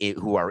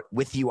who are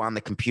with you on the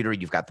computer.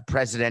 You've got the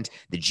president,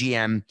 the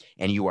GM,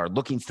 and you are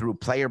looking through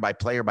player by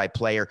player by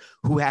player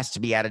who has to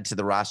be added to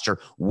the roster,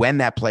 when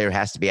that player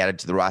has to be added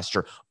to the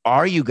roster.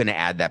 Are you going to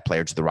add that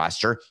player to the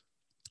roster?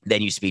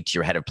 Then you speak to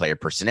your head of player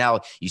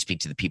personnel, you speak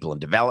to the people in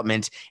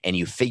development, and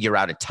you figure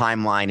out a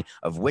timeline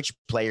of which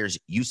players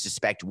you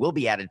suspect will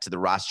be added to the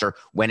roster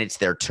when it's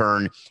their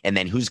turn, and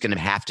then who's going to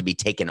have to be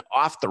taken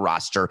off the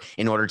roster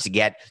in order to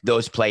get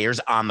those players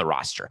on the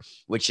roster,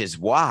 which is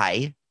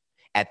why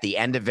at the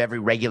end of every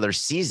regular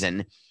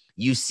season,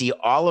 you see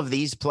all of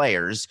these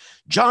players.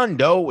 John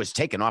Doe was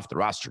taken off the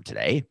roster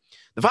today.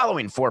 The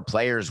following 4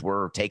 players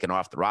were taken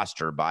off the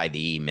roster by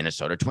the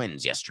Minnesota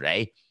Twins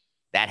yesterday.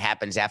 That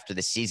happens after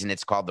the season.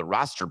 It's called the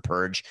roster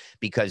purge,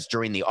 because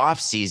during the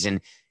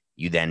offseason,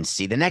 you then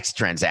see the next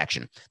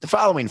transaction. The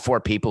following 4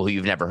 people who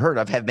you've never heard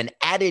of have been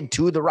added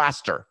to the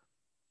roster.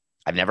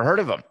 I've never heard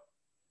of them,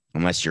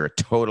 unless you're a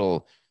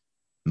total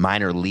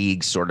minor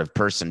league sort of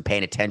person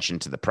paying attention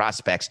to the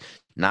prospects,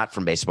 not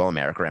from Baseball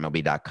America or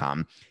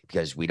MLB.com,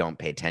 because we don't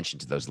pay attention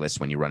to those lists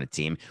when you run a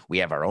team. We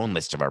have our own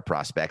list of our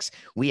prospects.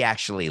 We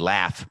actually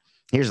laugh.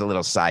 Here's a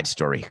little side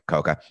story,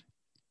 Coca.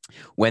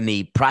 When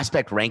the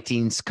prospect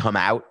rankings come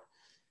out,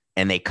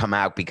 and they come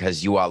out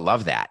because you all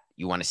love that,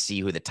 you want to see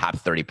who the top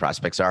 30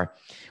 prospects are.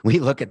 We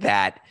look at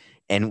that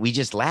and we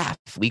just laugh.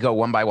 We go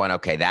one by one.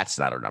 Okay, that's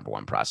not our number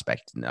 1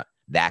 prospect. No,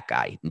 that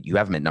guy, you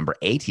have him at number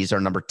 8. He's our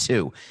number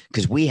 2,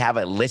 because we have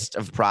a list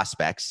of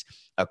prospects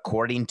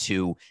according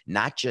to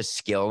not just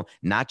skill,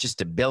 not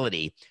just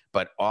ability,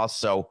 but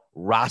also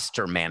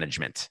roster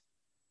management.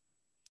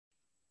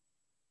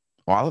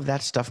 All of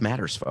that stuff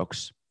matters,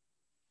 folks.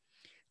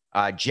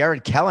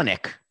 Jared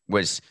Kelenic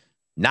was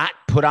not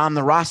put on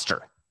the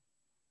roster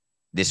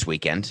this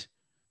weekend.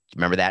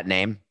 Remember that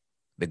name?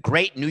 The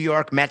great New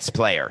York Mets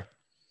player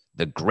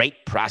the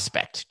great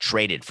prospect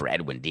traded for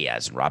Edwin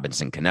Diaz and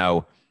Robinson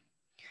Cano,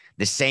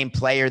 the same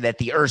player that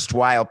the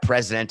erstwhile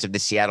president of the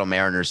Seattle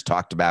Mariners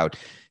talked about,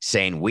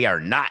 saying we are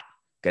not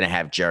going to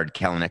have Jarred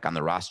Kelenic on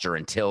the roster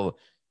until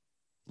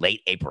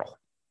late April.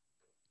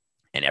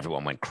 And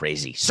everyone went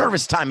crazy.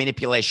 Service time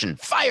manipulation.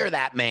 Fire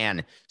that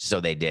man.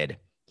 So they did.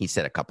 He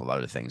said a couple of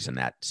other things in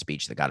that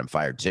speech that got him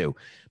fired too.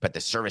 But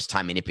the service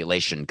time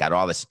manipulation got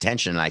all this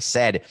attention. And I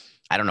said,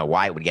 I don't know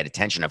why it would get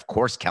attention. Of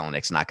course,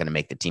 Kelenic's not going to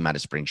make the team out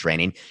of spring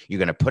training. You're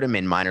going to put him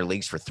in minor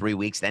leagues for 3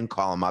 weeks, then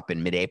call him up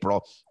in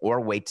mid-April or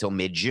wait till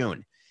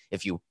mid-June.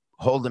 If you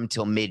hold him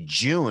till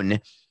mid-June,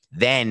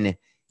 then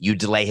you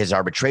delay his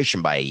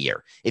arbitration by a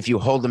year. If you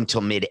hold him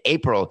till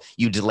mid-April,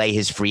 you delay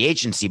his free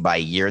agency by a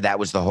year. That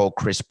was the whole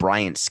Chris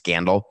Bryant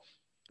scandal.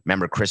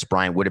 Remember, Chris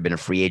Bryant would have been a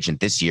free agent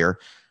this year,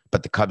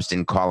 but the Cubs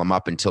didn't call him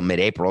up until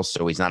mid-April,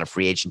 so he's not a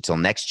free agent until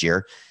next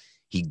year.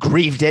 He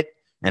grieved it,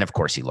 and of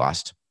course he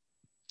lost.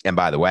 And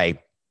by the way,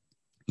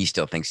 he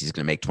still thinks he's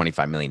going to make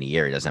 $25 million a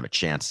year. He doesn't have a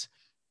chance.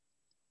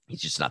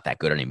 He's just not that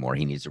good anymore.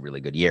 He needs a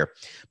really good year.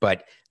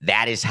 But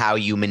that is how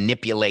you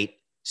manipulate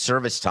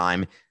service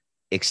time,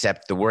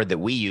 except the word that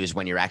we use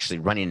when you're actually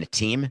running a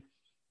team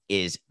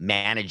is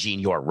managing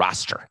your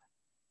roster.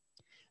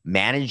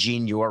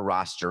 Managing your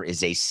roster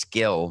is a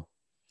skill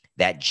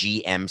that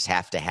GMs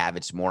have to have.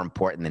 It's more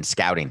important than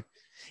scouting.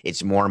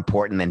 It's more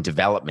important than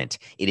development.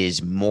 It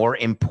is more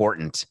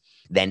important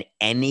than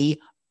any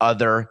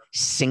other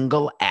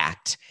single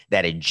act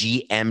that a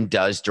GM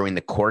does during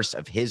the course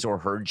of his or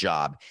her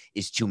job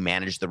is to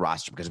manage the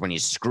roster. Because when you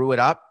screw it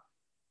up,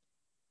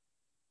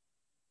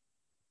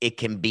 it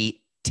can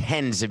be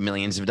tens of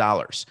millions of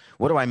dollars.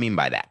 What do I mean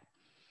by that?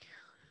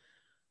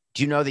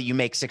 Do you know that you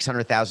make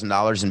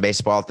 $600,000 in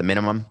baseball at the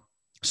minimum?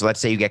 So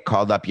let's say you get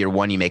called up year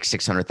one, you make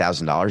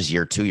 $600,000.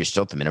 Year two, you're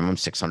still at the minimum,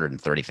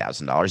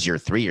 $630,000. Year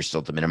three, you're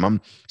still at the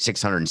minimum,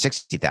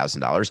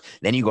 $660,000.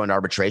 Then you go into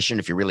arbitration.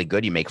 If you're really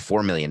good, you make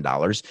 $4 million.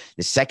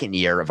 The second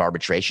year of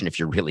arbitration, if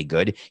you're really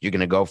good, you're going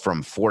to go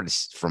from $4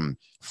 to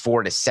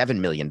 $7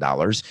 million,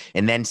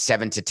 and then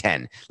 7 to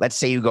 10. Let's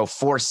say you go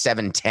 4,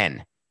 7,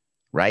 10,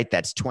 right?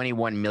 That's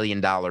 $21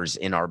 million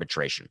in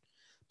arbitration.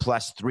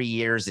 Plus 3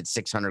 years at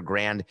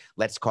 $600,000.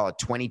 Let's call it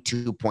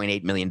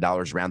 $22.8 million,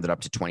 rounded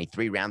up to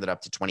 23, rounded up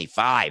to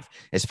 25,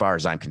 as far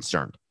as I'm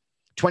concerned.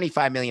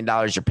 $25 million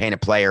you're paying a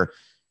player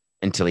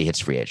until he hits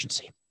free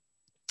agency.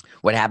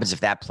 What happens if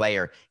that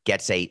player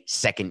gets a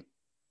second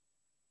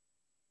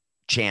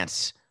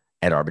chance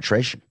at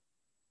arbitration?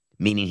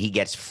 Meaning he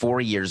gets 4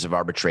 years of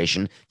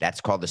arbitration. That's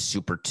called a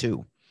Super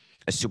 2.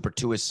 A Super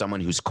 2 is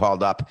someone who's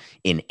called up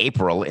in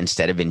April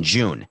instead of in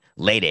June,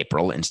 late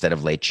April instead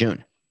of late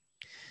June.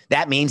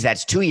 That means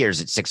that's 2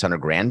 years at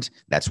 $600,000.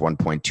 That's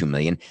 $1.2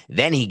 million.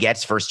 Then he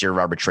gets first year of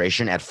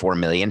arbitration at $4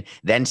 million,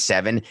 then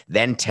 7,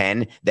 then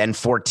 10, then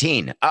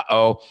 14.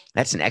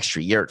 That's an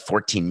extra year at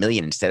 $14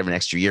 million instead of an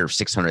extra year of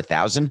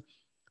 $600,000.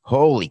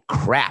 Holy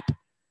crap.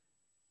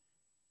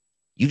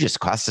 You just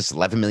cost us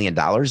 $11 million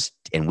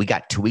and we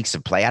got 2 weeks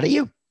of play out of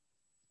you?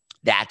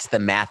 That's the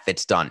math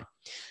that's done.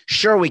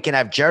 Sure, we can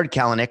have Jarred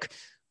Kelenic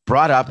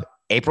brought up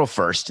April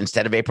 1st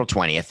instead of April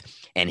 20th,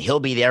 and he'll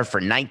be there for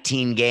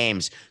 19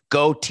 games.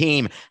 Go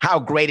team. How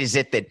great is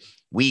it that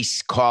we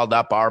called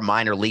up our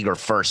minor leaguer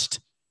first?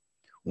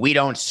 We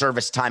don't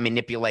service time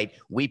manipulate.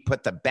 We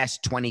put the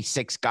best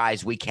 26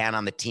 guys we can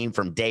on the team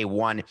from day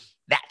one.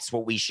 That's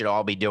what we should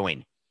all be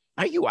doing.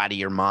 Are you out of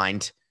your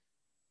mind?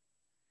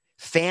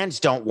 Fans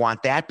don't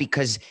want that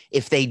because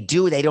if they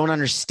do, they don't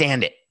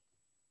understand it.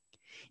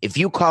 If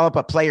you call up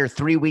a player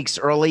 3 weeks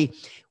early,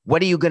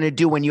 what are you going to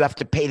do when you have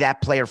to pay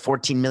that player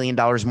 $14 million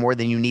more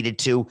than you needed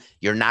to?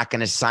 You're not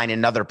going to sign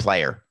another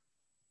player.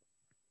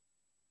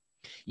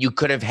 You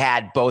could have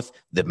had both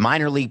the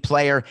minor league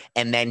player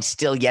and then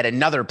still yet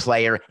another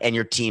player, and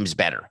your team's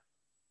better.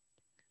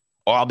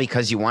 All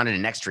because you wanted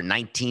an extra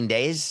 19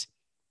 days?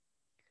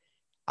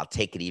 I'll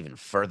take it even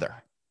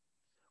further.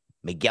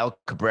 Miguel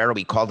Cabrera,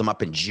 we called him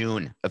up in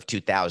June of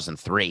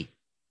 2003.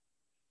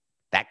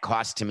 That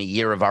cost him a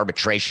year of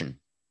arbitration.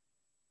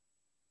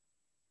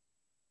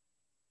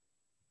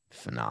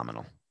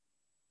 Phenomenal.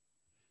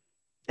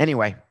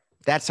 Anyway,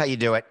 that's how you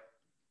do it.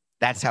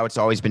 That's how it's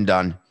always been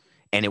done.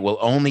 And it will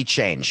only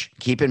change.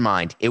 Keep in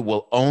mind, it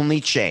will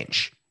only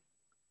change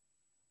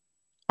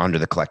under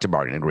the collective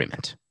bargaining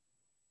agreement.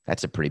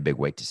 That's a pretty big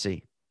wait to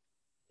see.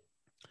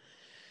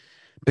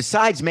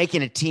 Besides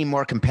making a team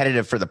more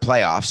competitive for the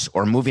playoffs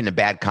or moving a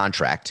bad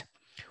contract,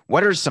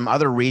 what are some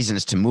other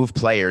reasons to move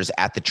players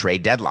at the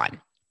trade deadline?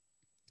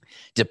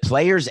 Do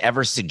players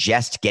ever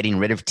suggest getting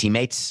rid of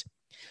teammates?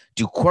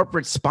 Do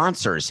corporate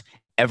sponsors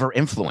ever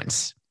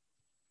influence?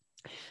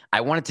 I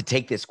wanted to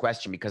take this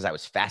question because I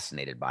was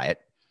fascinated by it.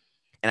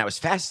 And I was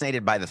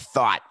fascinated by the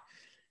thought,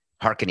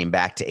 hearkening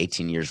back to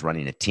 18 years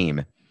running a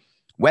team,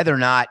 whether or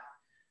not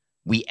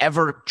we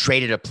ever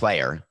traded a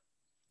player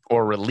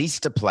or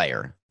released a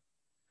player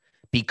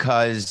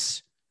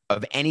because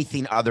of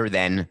anything other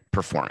than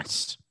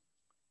performance.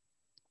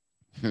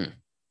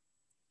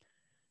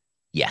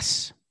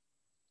 Yes.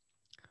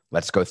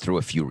 Let's go through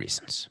a few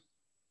reasons.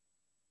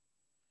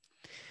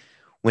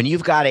 When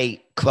you've got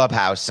a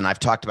clubhouse, and I've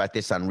talked about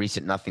this on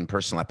recent Nothing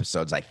Personal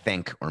episodes, I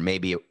think, or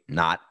maybe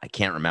not, I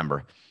can't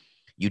remember.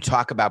 You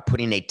talk about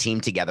putting a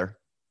team together.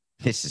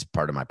 This is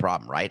part of my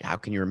problem, right? How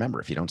can you remember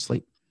if you don't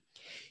sleep?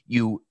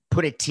 You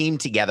put a team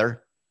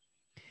together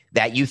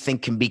that you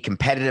think can be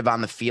competitive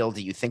on the field,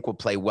 that you think will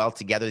play well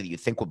together, that you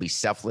think will be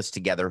selfless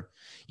together.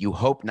 You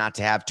hope not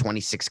to have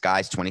 26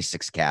 guys,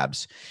 26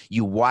 cabs.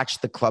 You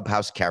watch the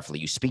clubhouse carefully.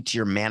 You speak to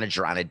your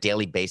manager on a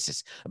daily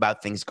basis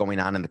about things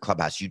going on in the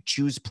clubhouse. You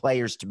choose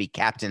players to be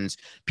captains,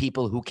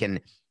 people who can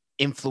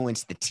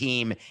influence the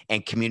team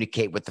and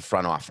communicate with the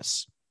front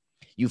office.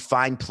 You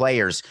find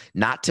players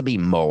not to be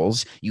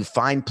moles. You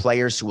find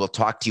players who will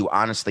talk to you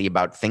honestly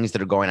about things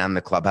that are going on in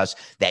the clubhouse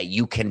that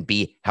you can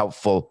be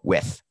helpful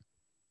with.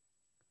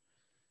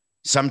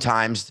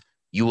 Sometimes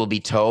you will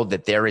be told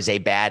that there is a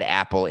bad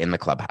apple in the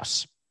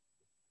clubhouse.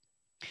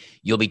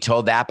 You'll be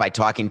told that by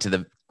talking to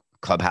the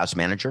clubhouse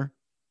manager.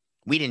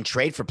 We didn't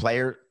trade for a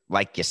player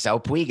like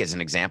Yasiel Puig, as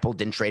an example.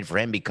 Didn't trade for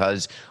him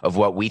because of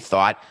what we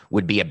thought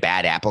would be a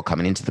bad apple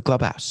coming into the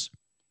clubhouse.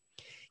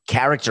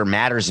 Character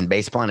matters in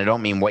baseball, and I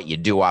don't mean what you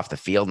do off the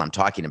field. I'm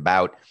talking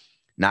about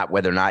not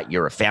whether or not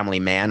you're a family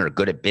man or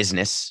good at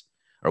business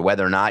or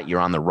whether or not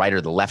you're on the right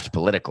or the left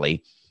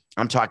politically.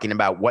 I'm talking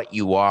about what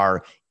you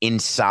are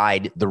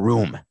inside the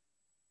room.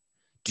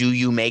 Do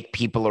you make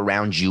people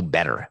around you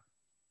better?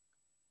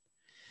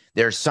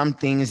 There are some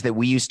things that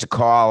we used to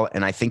call,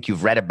 and I think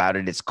you've read about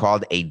it, it's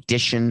called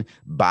addition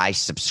by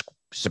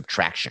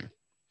subtraction.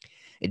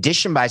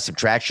 Addition by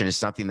subtraction is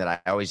something that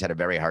I always had a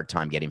very hard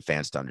time getting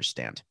fans to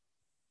understand.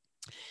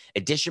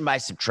 Addition by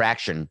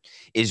subtraction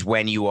is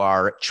when you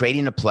are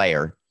trading a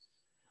player,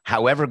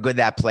 however good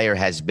that player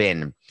has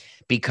been,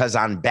 because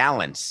on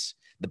balance,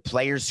 the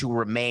players who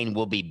remain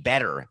will be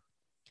better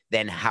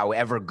than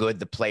however good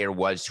the player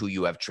was who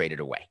you have traded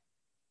away,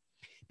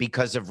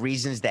 because of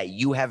reasons that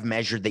you have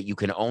measured that you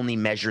can only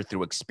measure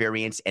through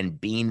experience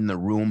and being in the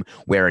room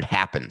where it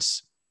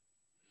happens.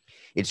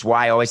 It's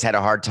why I always had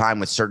a hard time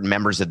with certain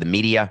members of the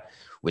media,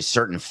 with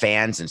certain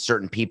fans and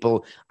certain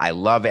people. I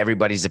love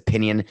everybody's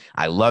opinion.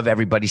 I love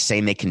everybody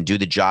saying they can do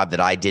the job that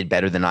I did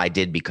better than I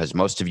did, because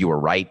most of you are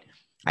right.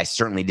 I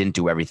certainly didn't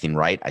do everything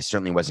right. I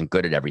certainly wasn't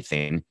good at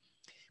everything.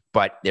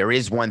 But there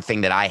is one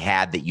thing that I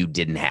had that you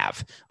didn't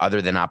have,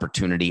 other than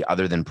opportunity,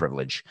 other than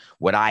privilege.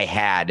 What I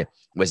had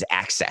was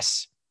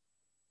access.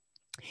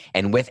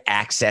 And with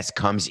access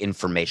comes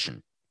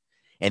information.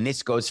 And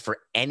this goes for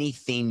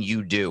anything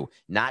you do,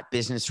 not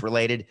business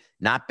related,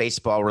 not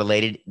baseball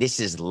related. This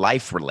is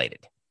life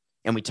related.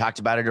 And we talked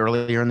about it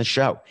earlier in the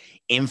show.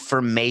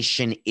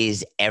 Information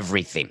is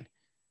everything.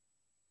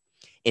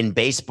 In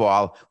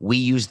baseball, we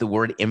use the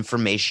word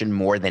information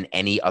more than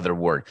any other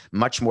word,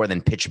 much more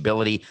than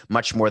pitchability,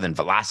 much more than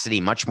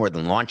velocity, much more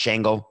than launch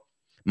angle,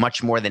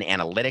 much more than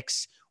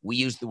analytics. We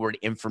use the word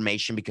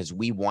information because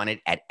we want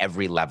it at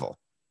every level.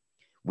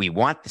 We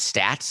want the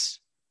stats,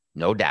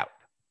 no doubt,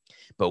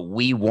 but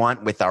we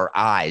want with our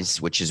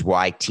eyes, which is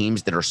why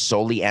teams that are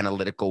solely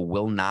analytical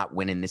will not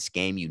win in this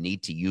game. You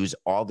need to use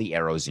all the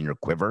arrows in your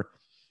quiver.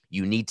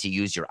 You need to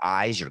use your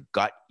eyes, your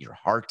gut, your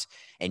heart,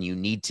 and you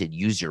need to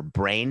use your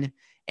brain.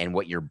 And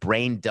what your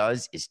brain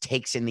does is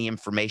takes in the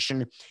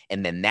information,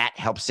 and then that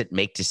helps it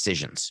make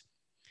decisions.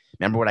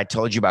 Remember what I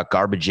told you about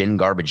garbage in,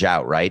 garbage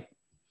out, right?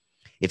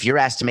 If you're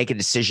asked to make a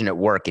decision at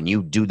work and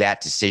you do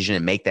that decision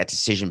and make that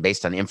decision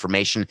based on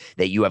information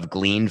that you have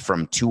gleaned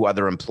from two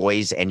other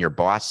employees and your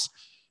boss,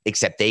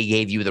 except they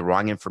gave you the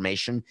wrong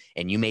information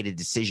and you made a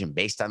decision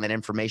based on that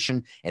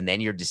information, and then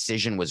your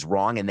decision was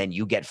wrong, and then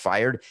you get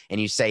fired and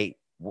you say,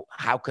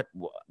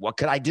 what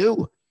could I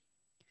do?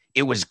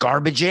 It was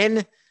garbage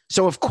in.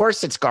 So of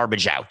course it's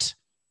garbage out.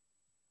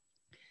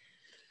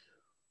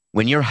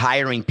 When you're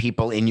hiring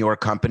people in your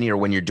company or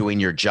when you're doing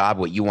your job,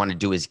 what you want to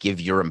do is give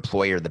your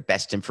employer the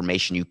best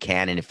information you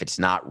can. And if it's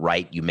not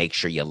right, you make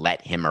sure you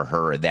let him or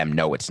her or them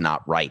know it's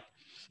not right.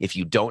 If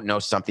you don't know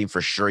something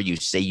for sure, you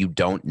say you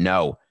don't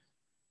know.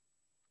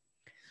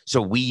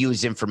 So we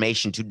use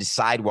information to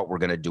decide what we're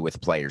going to do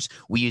with players.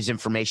 We use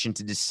information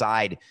to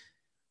decide,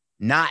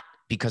 not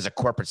because a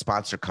corporate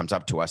sponsor comes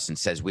up to us and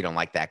says, we don't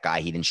like that guy,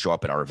 he didn't show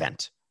up at our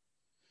event.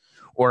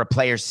 Or a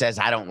player says,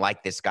 I don't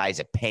like this guy, he's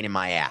a pain in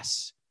my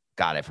ass.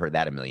 God, I've heard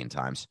that a million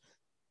times.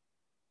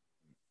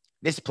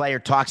 This player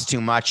talks too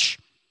much.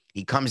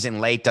 He comes in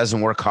late,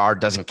 doesn't work hard,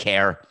 doesn't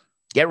care.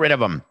 Get rid of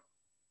him.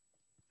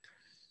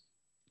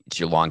 It's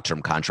your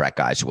long-term contract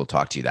guys who will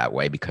talk to you that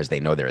way because they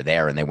know they're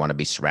there and they want to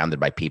be surrounded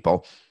by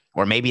people.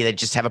 Or maybe they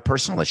just have a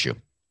personal issue.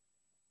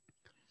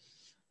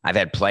 I've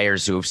had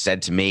players who have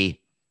said to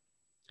me,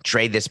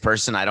 trade this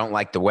person. I don't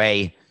like the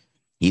way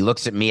he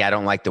looks at me. I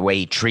don't like the way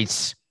he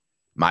treats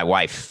my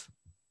wife.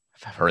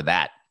 I've heard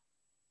that.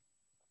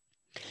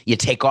 You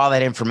take all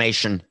that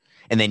information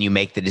and then you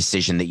make the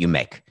decision that you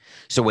make.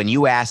 So when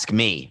you ask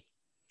me,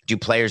 do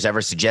players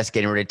ever suggest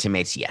getting rid of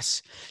teammates?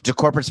 Yes. Do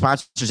corporate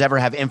sponsors ever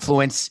have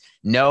influence?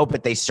 No,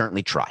 but they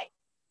certainly try.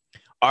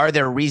 Are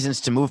there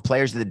reasons to move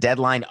players to the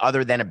deadline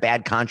other than a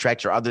bad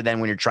contract or other than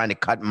when you're trying to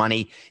cut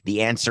money?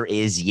 The answer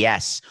is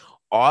yes.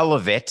 All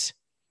of it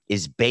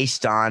is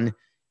based on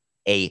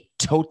a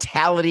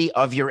totality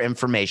of your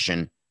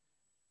information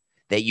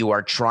that you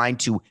are trying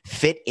to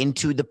fit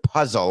into the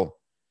puzzle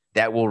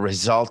that will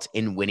result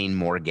in winning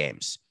more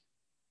games.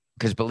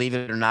 Because believe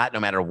it or not, no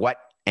matter what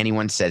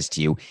anyone says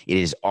to you, it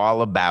is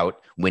all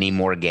about winning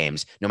more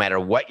games. No matter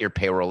what your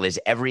payroll is,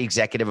 every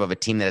executive of a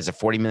team that has a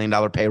 $40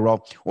 million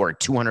payroll or a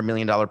 $200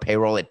 million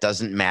payroll, it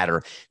doesn't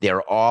matter.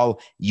 They're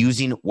all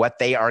using what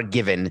they are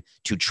given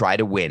to try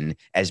to win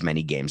as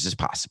many games as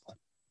possible.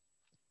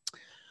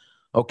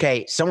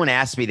 Okay, someone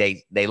asked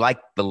me, they like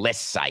the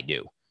lists I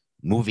do,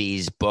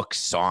 movies, books,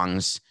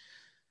 songs.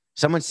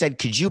 Someone said,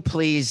 could you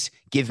please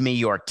give me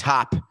your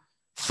top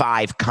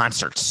 5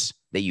 concerts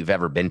that you've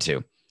ever been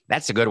to?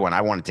 That's a good one.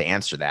 I wanted to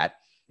answer that.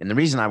 And the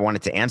reason I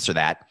wanted to answer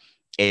that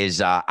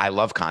is I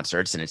love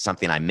concerts, and it's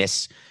something I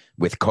miss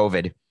with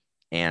COVID.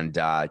 And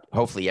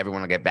hopefully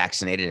everyone will get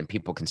vaccinated and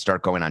people can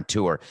start going on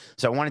tour.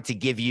 So I wanted to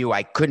give you,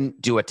 I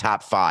couldn't do a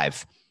top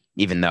 5,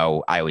 even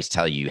though I always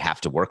tell you have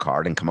to work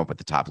hard and come up with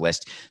the top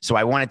list. So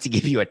I wanted to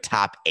give you a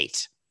top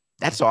 8.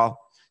 That's all.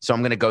 So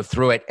I'm going to go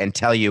through it and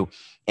tell you,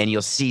 and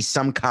you'll see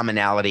some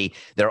commonality.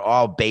 They're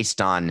all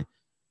based on,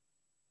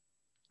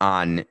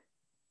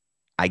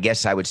 I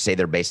guess I would say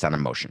they're based on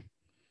emotion.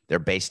 They're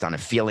based on a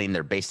feeling.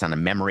 They're based on a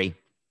memory.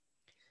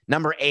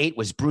 Number 8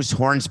 was Bruce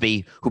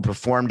Hornsby, who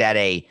performed at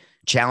a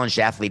Challenged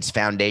Athletes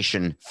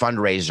Foundation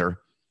fundraiser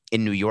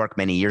in New York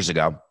many years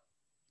ago.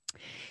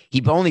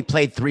 He only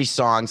played 3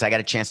 songs. I got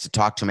a chance to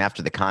talk to him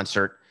after the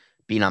concert,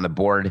 being on the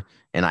board,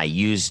 and I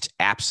used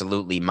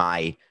absolutely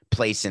my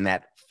place in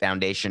that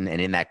foundation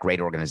and in that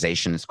great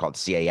organization. It's called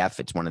CAF.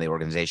 It's one of the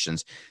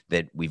organizations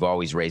that we've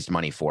always raised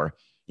money for.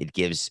 It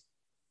gives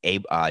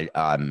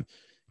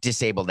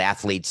disabled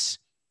athletes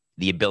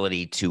the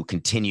ability to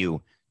continue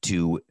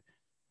to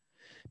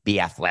be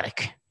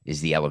athletic,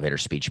 is the elevator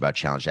speech about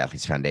Challenged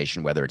Athletes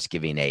Foundation, whether it's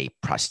giving a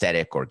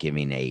prosthetic or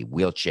giving a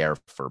wheelchair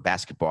for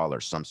basketball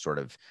or some sort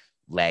of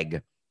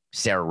leg.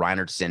 Sarah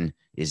Reinertsen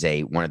is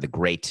one of the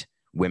great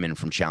women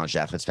from Challenged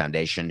Athletes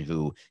Foundation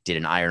who did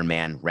an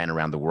Ironman, ran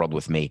around the world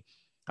with me.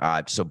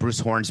 So Bruce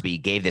Hornsby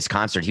gave this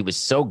concert. He was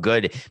so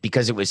good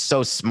because it was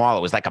so small.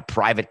 It was like a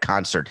private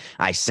concert.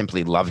 I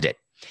simply loved it.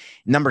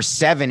 Number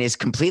 7 is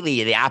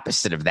completely the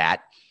opposite of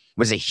that. It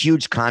was a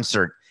huge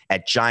concert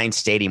at Giant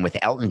Stadium with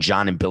Elton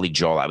John and Billy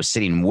Joel. I was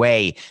sitting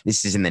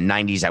this is in the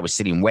 90s. I was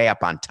sitting way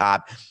up on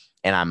top,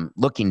 and I'm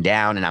looking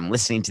down and I'm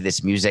listening to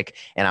this music,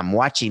 and I'm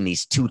watching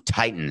these 2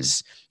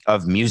 titans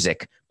of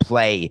music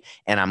play.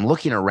 And I'm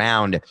looking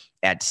around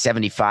at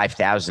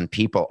 75,000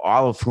 people,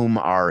 all of whom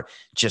are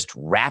just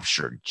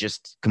raptured,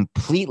 just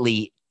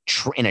completely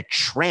in a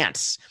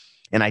trance.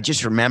 And I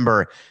just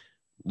remember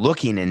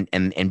looking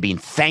and being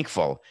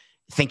thankful,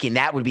 thinking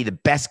that would be the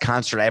best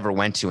concert I ever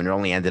went to. And it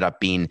only ended up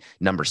being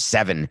number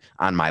 7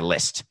 on my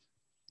list.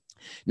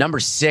 Number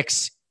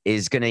 6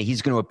 is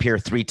he's going to appear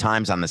 3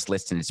 times on this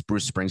list, and it's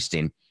Bruce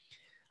Springsteen.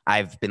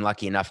 I've been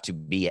lucky enough to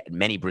be at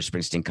many Bruce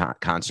Springsteen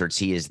concerts.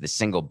 He is the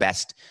single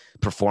best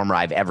performer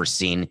I've ever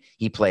seen.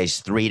 He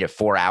plays 3 to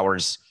 4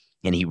 hours,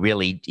 and he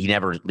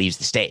never leaves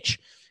the stage.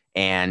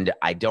 And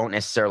I don't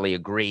necessarily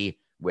agree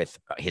with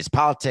his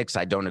politics.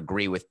 I don't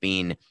agree with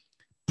being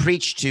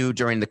preached to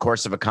during the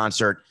course of a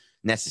concert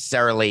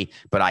necessarily,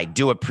 but I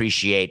do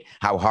appreciate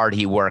how hard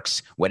he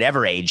works,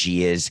 whatever age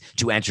he is,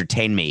 to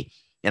entertain me.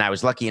 And I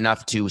was lucky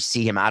enough to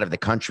see him out of the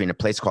country in a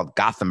place called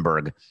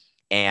Gothenburg.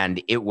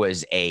 And it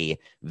was a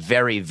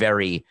very,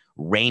 very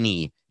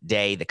rainy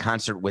day. The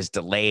concert was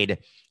delayed.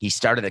 He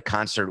started the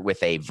concert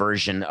with a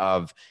version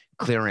of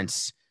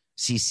Clearance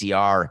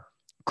CCR,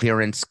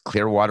 Clearance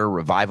Clearwater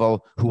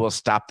Revival, Who Will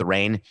Stop the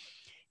Rain?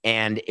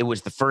 And it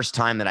was the first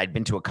time that I'd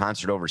been to a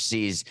concert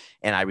overseas.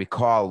 And I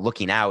recall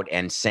looking out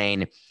and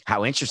saying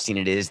how interesting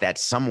it is that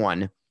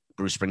someone,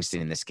 Bruce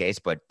Springsteen in this case,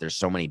 but there's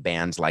so many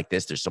bands like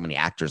this, there's so many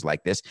actors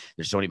like this,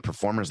 there's so many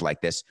performers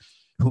like this,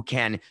 who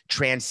can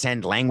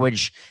transcend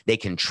language. They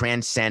can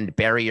transcend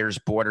barriers,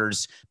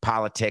 borders,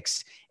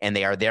 politics, and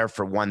they are there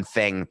for one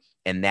thing,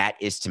 and that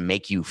is to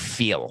make you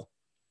feel.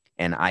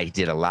 And I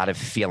did a lot of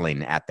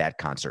feeling at that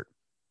concert.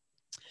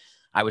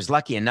 I was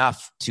lucky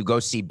enough to go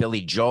see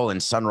Billy Joel in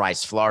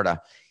Sunrise, Florida.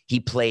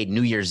 He played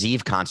New Year's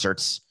Eve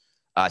concerts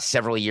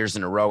several years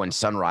in a row in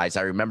Sunrise.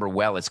 I remember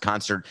well his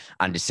concert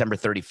on December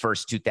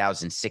 31st,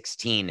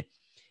 2016,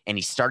 and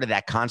he started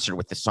that concert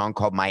with the song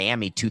called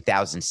Miami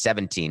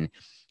 2017.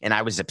 And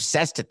I was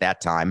obsessed at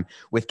that time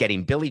with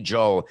getting Billy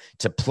Joel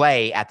to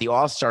play at the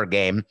All-Star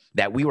game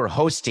that we were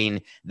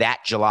hosting that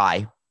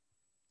July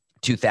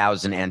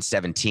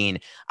 2017.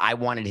 I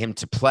wanted him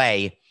to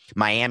play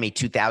Miami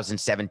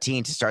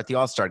 2017 to start the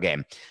All-Star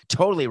game.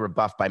 Totally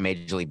rebuffed by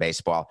Major League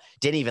Baseball.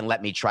 Didn't even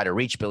let me try to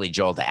reach Billy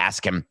Joel to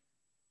ask him.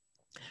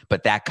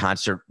 But that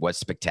concert was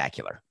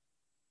spectacular.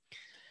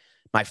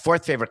 My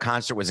 4th favorite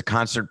concert was a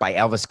concert by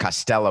Elvis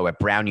Costello at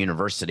Brown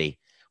University.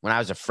 When I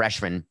was a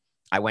freshman,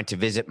 I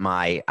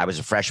was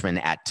a freshman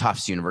at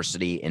Tufts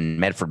University in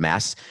Medford,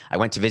 Mass. I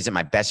went to visit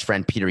my best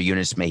friend, Peter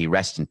Eunice. May he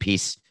rest in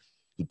peace.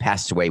 He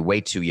passed away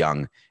way too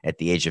young at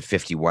the age of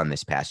 51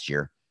 this past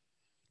year.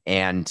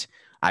 And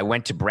I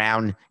went to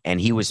Brown and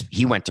he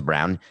went to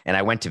Brown and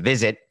I went to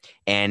visit,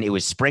 and it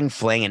was Spring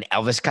Fling and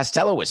Elvis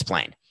Costello was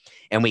playing.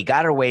 And we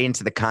got our way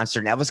into the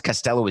concert, and Elvis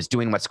Costello was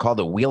doing what's called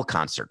a wheel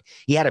concert.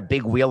 He had a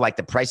big wheel, like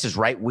the Price is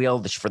Right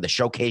wheel for the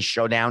Showcase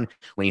Showdown,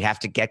 when you have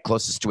to get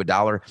closest to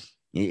 $1.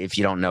 If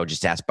you don't know,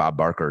 just ask Bob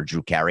Barker or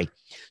Drew Carey.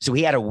 So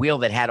he had a wheel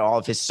that had all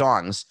of his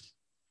songs,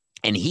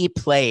 and he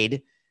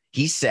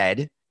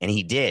said, and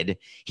he did,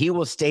 he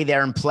will stay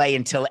there and play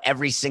until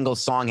every single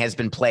song has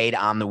been played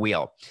on the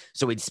wheel.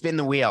 So he'd spin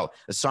the wheel.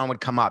 A song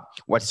would come up.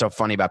 What's so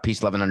funny about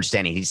Peace, Love, and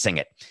Understanding? He'd sing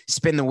it.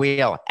 Spin the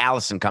wheel.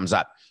 Allison comes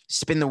up.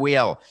 Spin the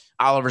wheel.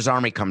 Oliver's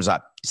Army comes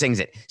up. Sings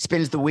it.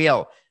 Spins the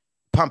wheel.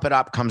 Pump It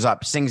Up comes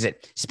up. Sings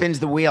it. Spins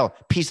the wheel.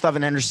 Peace, Love,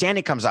 and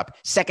Understanding comes up.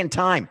 Second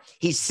time.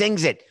 He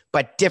sings it,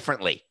 but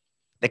differently.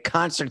 The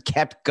concert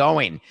kept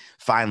going.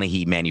 Finally,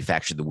 he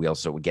manufactured the wheel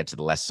so it would get to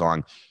the last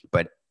song.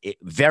 But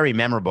very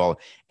memorable.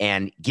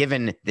 And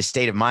given the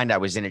state of mind I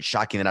was in, it's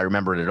shocking that I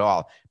remember it at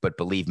all. But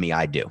believe me,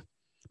 I do.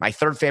 My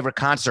third favorite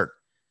concert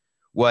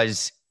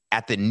was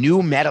at the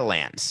New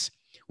Meadowlands.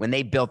 When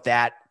they built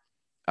that,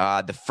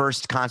 the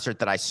first concert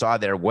that I saw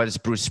there was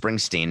Bruce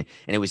Springsteen,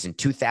 and it was in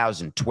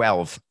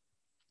 2012.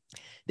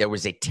 There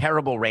was a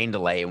terrible rain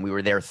delay, and we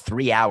were there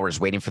 3 hours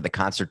waiting for the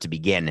concert to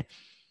begin.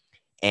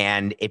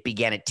 And it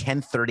began at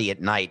 10:30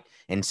 at night.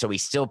 And so he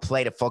still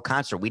played a full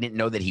concert. We didn't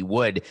know that he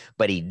would,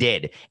 but he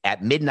did.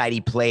 At midnight,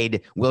 he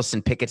played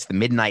Wilson Pickett's The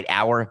Midnight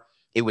Hour.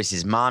 It was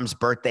his mom's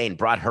birthday and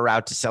brought her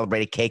out to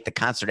celebrate a cake. The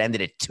concert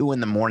ended at 2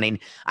 a.m.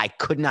 I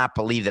could not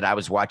believe that I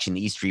was watching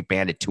the E Street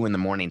Band at 2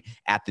 a.m.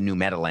 at the New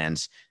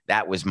Meadowlands.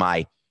 That was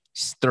my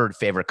third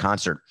favorite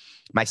concert.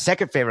 My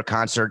second favorite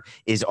concert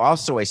is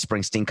also a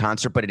Springsteen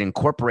concert, but it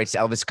incorporates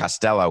Elvis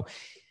Costello.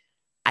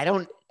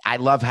 I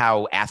love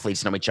how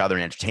athletes know each other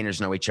and entertainers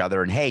know each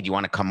other. And hey, do you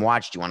want to come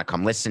watch? Do you want to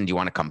come listen? Do you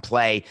want to come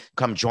play?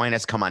 Come join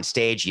us. Come on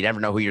stage. You never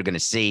know who you're going to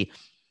see.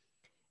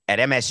 At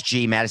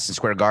MSG, Madison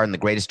Square Garden, the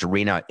greatest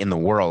arena in the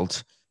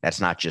world.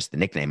 That's not just the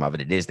nickname of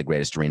it. It is the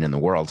greatest arena in the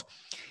world.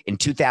 In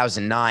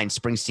 2009,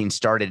 Springsteen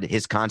started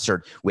his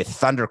concert with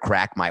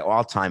Thundercrack, my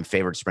all-time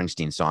favorite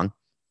Springsteen song.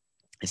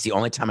 It's the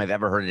only time I've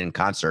ever heard it in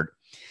concert.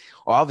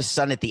 All of a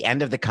sudden, at the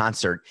end of the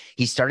concert,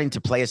 he's starting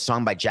to play a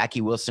song by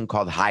Jackie Wilson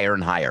called Higher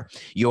and Higher.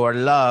 Your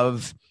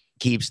love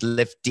keeps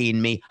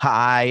lifting me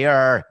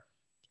higher.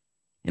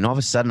 And all of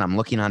a sudden, I'm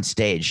looking on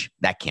stage.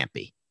 That can't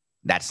be.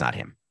 That's not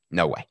him.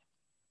 No way.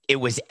 It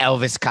was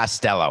Elvis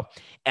Costello.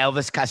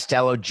 Elvis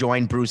Costello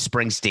joined Bruce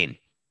Springsteen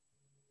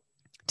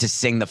to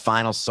sing the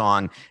final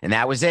song, and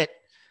that was it.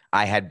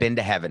 I had been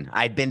to heaven.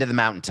 I had been to the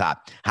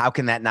mountaintop. How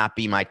can that not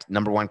be my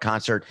number one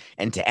concert?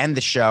 And to end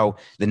the show,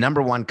 the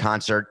number one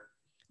concert,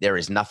 there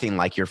is nothing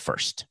like your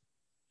first.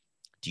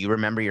 Do you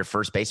remember your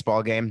first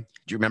baseball game?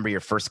 Do you remember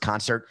your first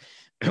concert?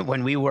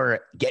 When we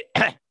were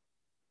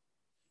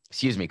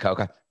excuse me,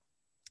 Coca.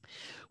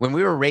 When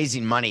we were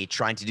raising money,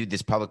 trying to do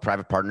this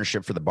public-private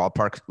partnership for the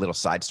ballpark, little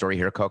side story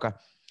here, Coca,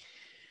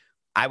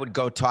 I would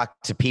go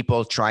talk to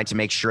people trying to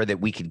make sure that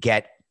we could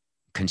get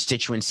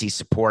constituency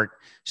support.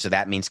 So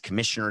that means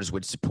commissioners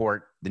would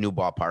support the new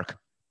ballpark.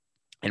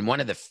 And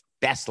one of the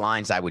best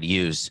lines I would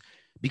use,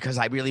 because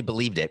I really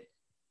believed it,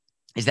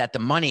 is that the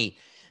money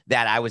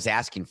that I was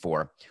asking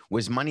for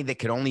was money that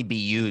could only be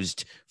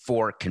used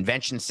for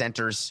convention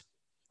centers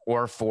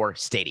or for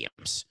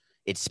stadiums.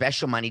 It's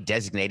special money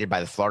designated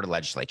by the Florida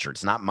legislature.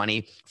 It's not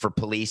money for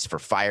police, for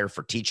fire,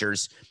 for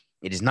teachers.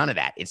 It is none of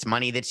that. It's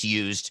money that's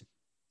used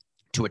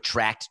to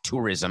attract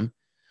tourism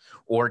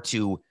or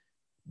to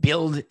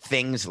build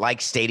things like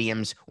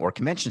stadiums or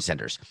convention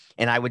centers.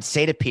 And I would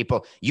say to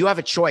people, you have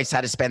a choice how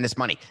to spend this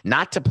money,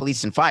 not to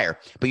police and fire,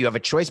 but you have a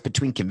choice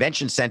between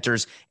convention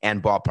centers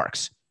and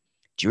ballparks.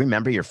 Do you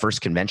remember your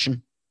first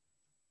convention?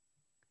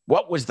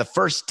 What was the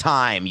first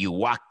time you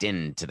walked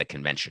into the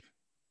convention?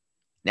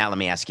 Now, let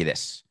me ask you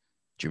this.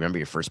 Do you remember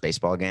your first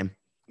baseball game?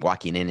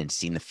 Walking in and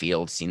seeing the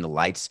field, seeing the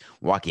lights,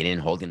 walking in,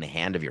 holding the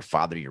hand of your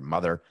father, your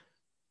mother,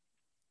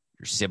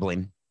 your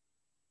sibling.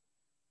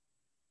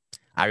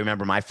 I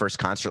remember my first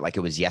concert like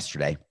it was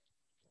yesterday.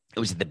 It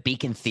was at the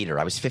Beacon Theater.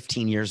 I was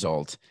 15 years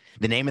old.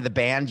 The name of the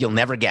band, you'll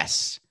never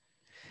guess.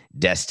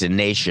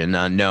 Destination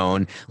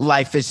Unknown.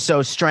 Life is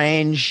so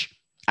strange.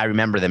 I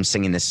remember them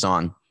singing this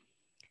song.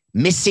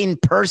 Missing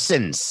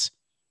Persons.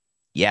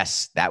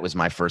 Yes, that was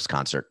my first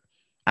concert.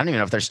 I don't even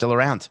know if they're still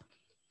around.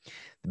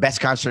 The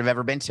best concert I've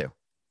ever been to.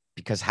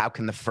 Because how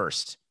can the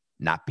first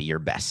not be your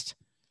best?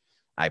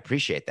 I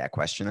appreciate that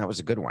question. That was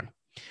a good one.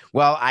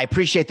 Well, I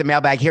appreciate the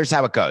mailbag. Here's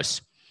how it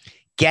goes.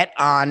 Get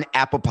on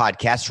Apple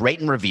Podcasts, rate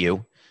and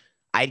review.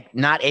 I'm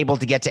not able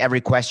to get to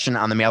every question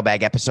on the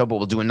mailbag episode, but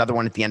we'll do another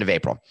one at the end of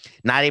April.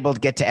 Not able to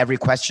get to every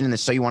question in the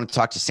So You Want to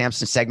Talk to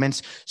Samson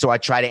segments, so I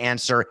try to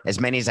answer as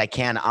many as I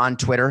can on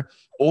Twitter,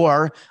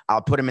 or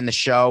I'll put them in the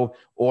show,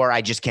 or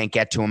I just can't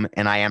get to them,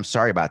 and I am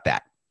sorry about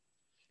that.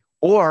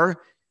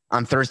 Or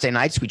on Thursday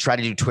nights, we try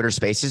to do Twitter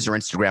Spaces or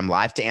Instagram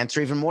Live to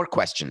answer even more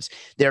questions.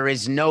 There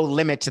is no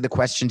limit to the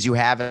questions you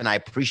have, and I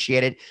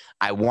appreciate it.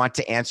 I want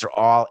to answer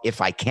all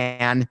if I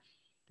can,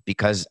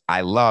 because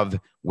I love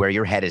where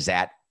your head is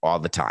at all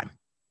the time.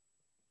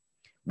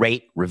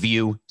 rate,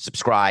 review,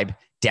 subscribe,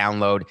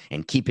 download,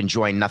 and keep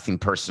enjoying Nothing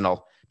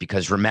Personal,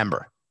 because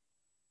remember,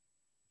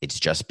 it's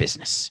just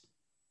business.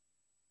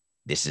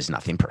 This is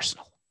nothing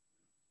personal.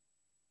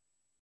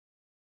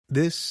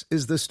 This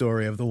is the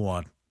story of the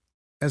one.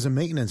 As a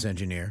maintenance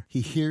engineer,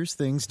 he hears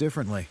things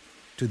differently.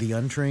 To the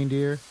untrained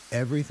ear,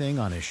 everything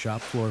on his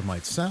shop floor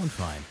might sound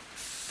fine,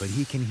 but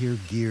he can hear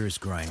gears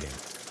grinding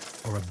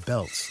or a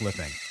belt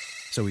slipping.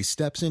 So he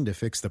steps in to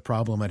fix the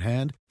problem at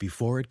hand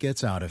before it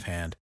gets out of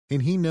hand.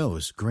 And he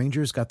knows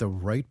Grainger's got the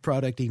right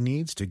product he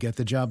needs to get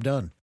the job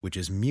done, which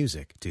is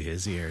music to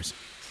his ears.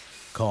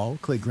 Call,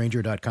 click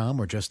Grainger.com,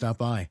 or just stop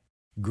by.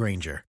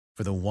 Grainger,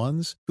 for the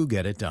ones who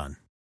get it done.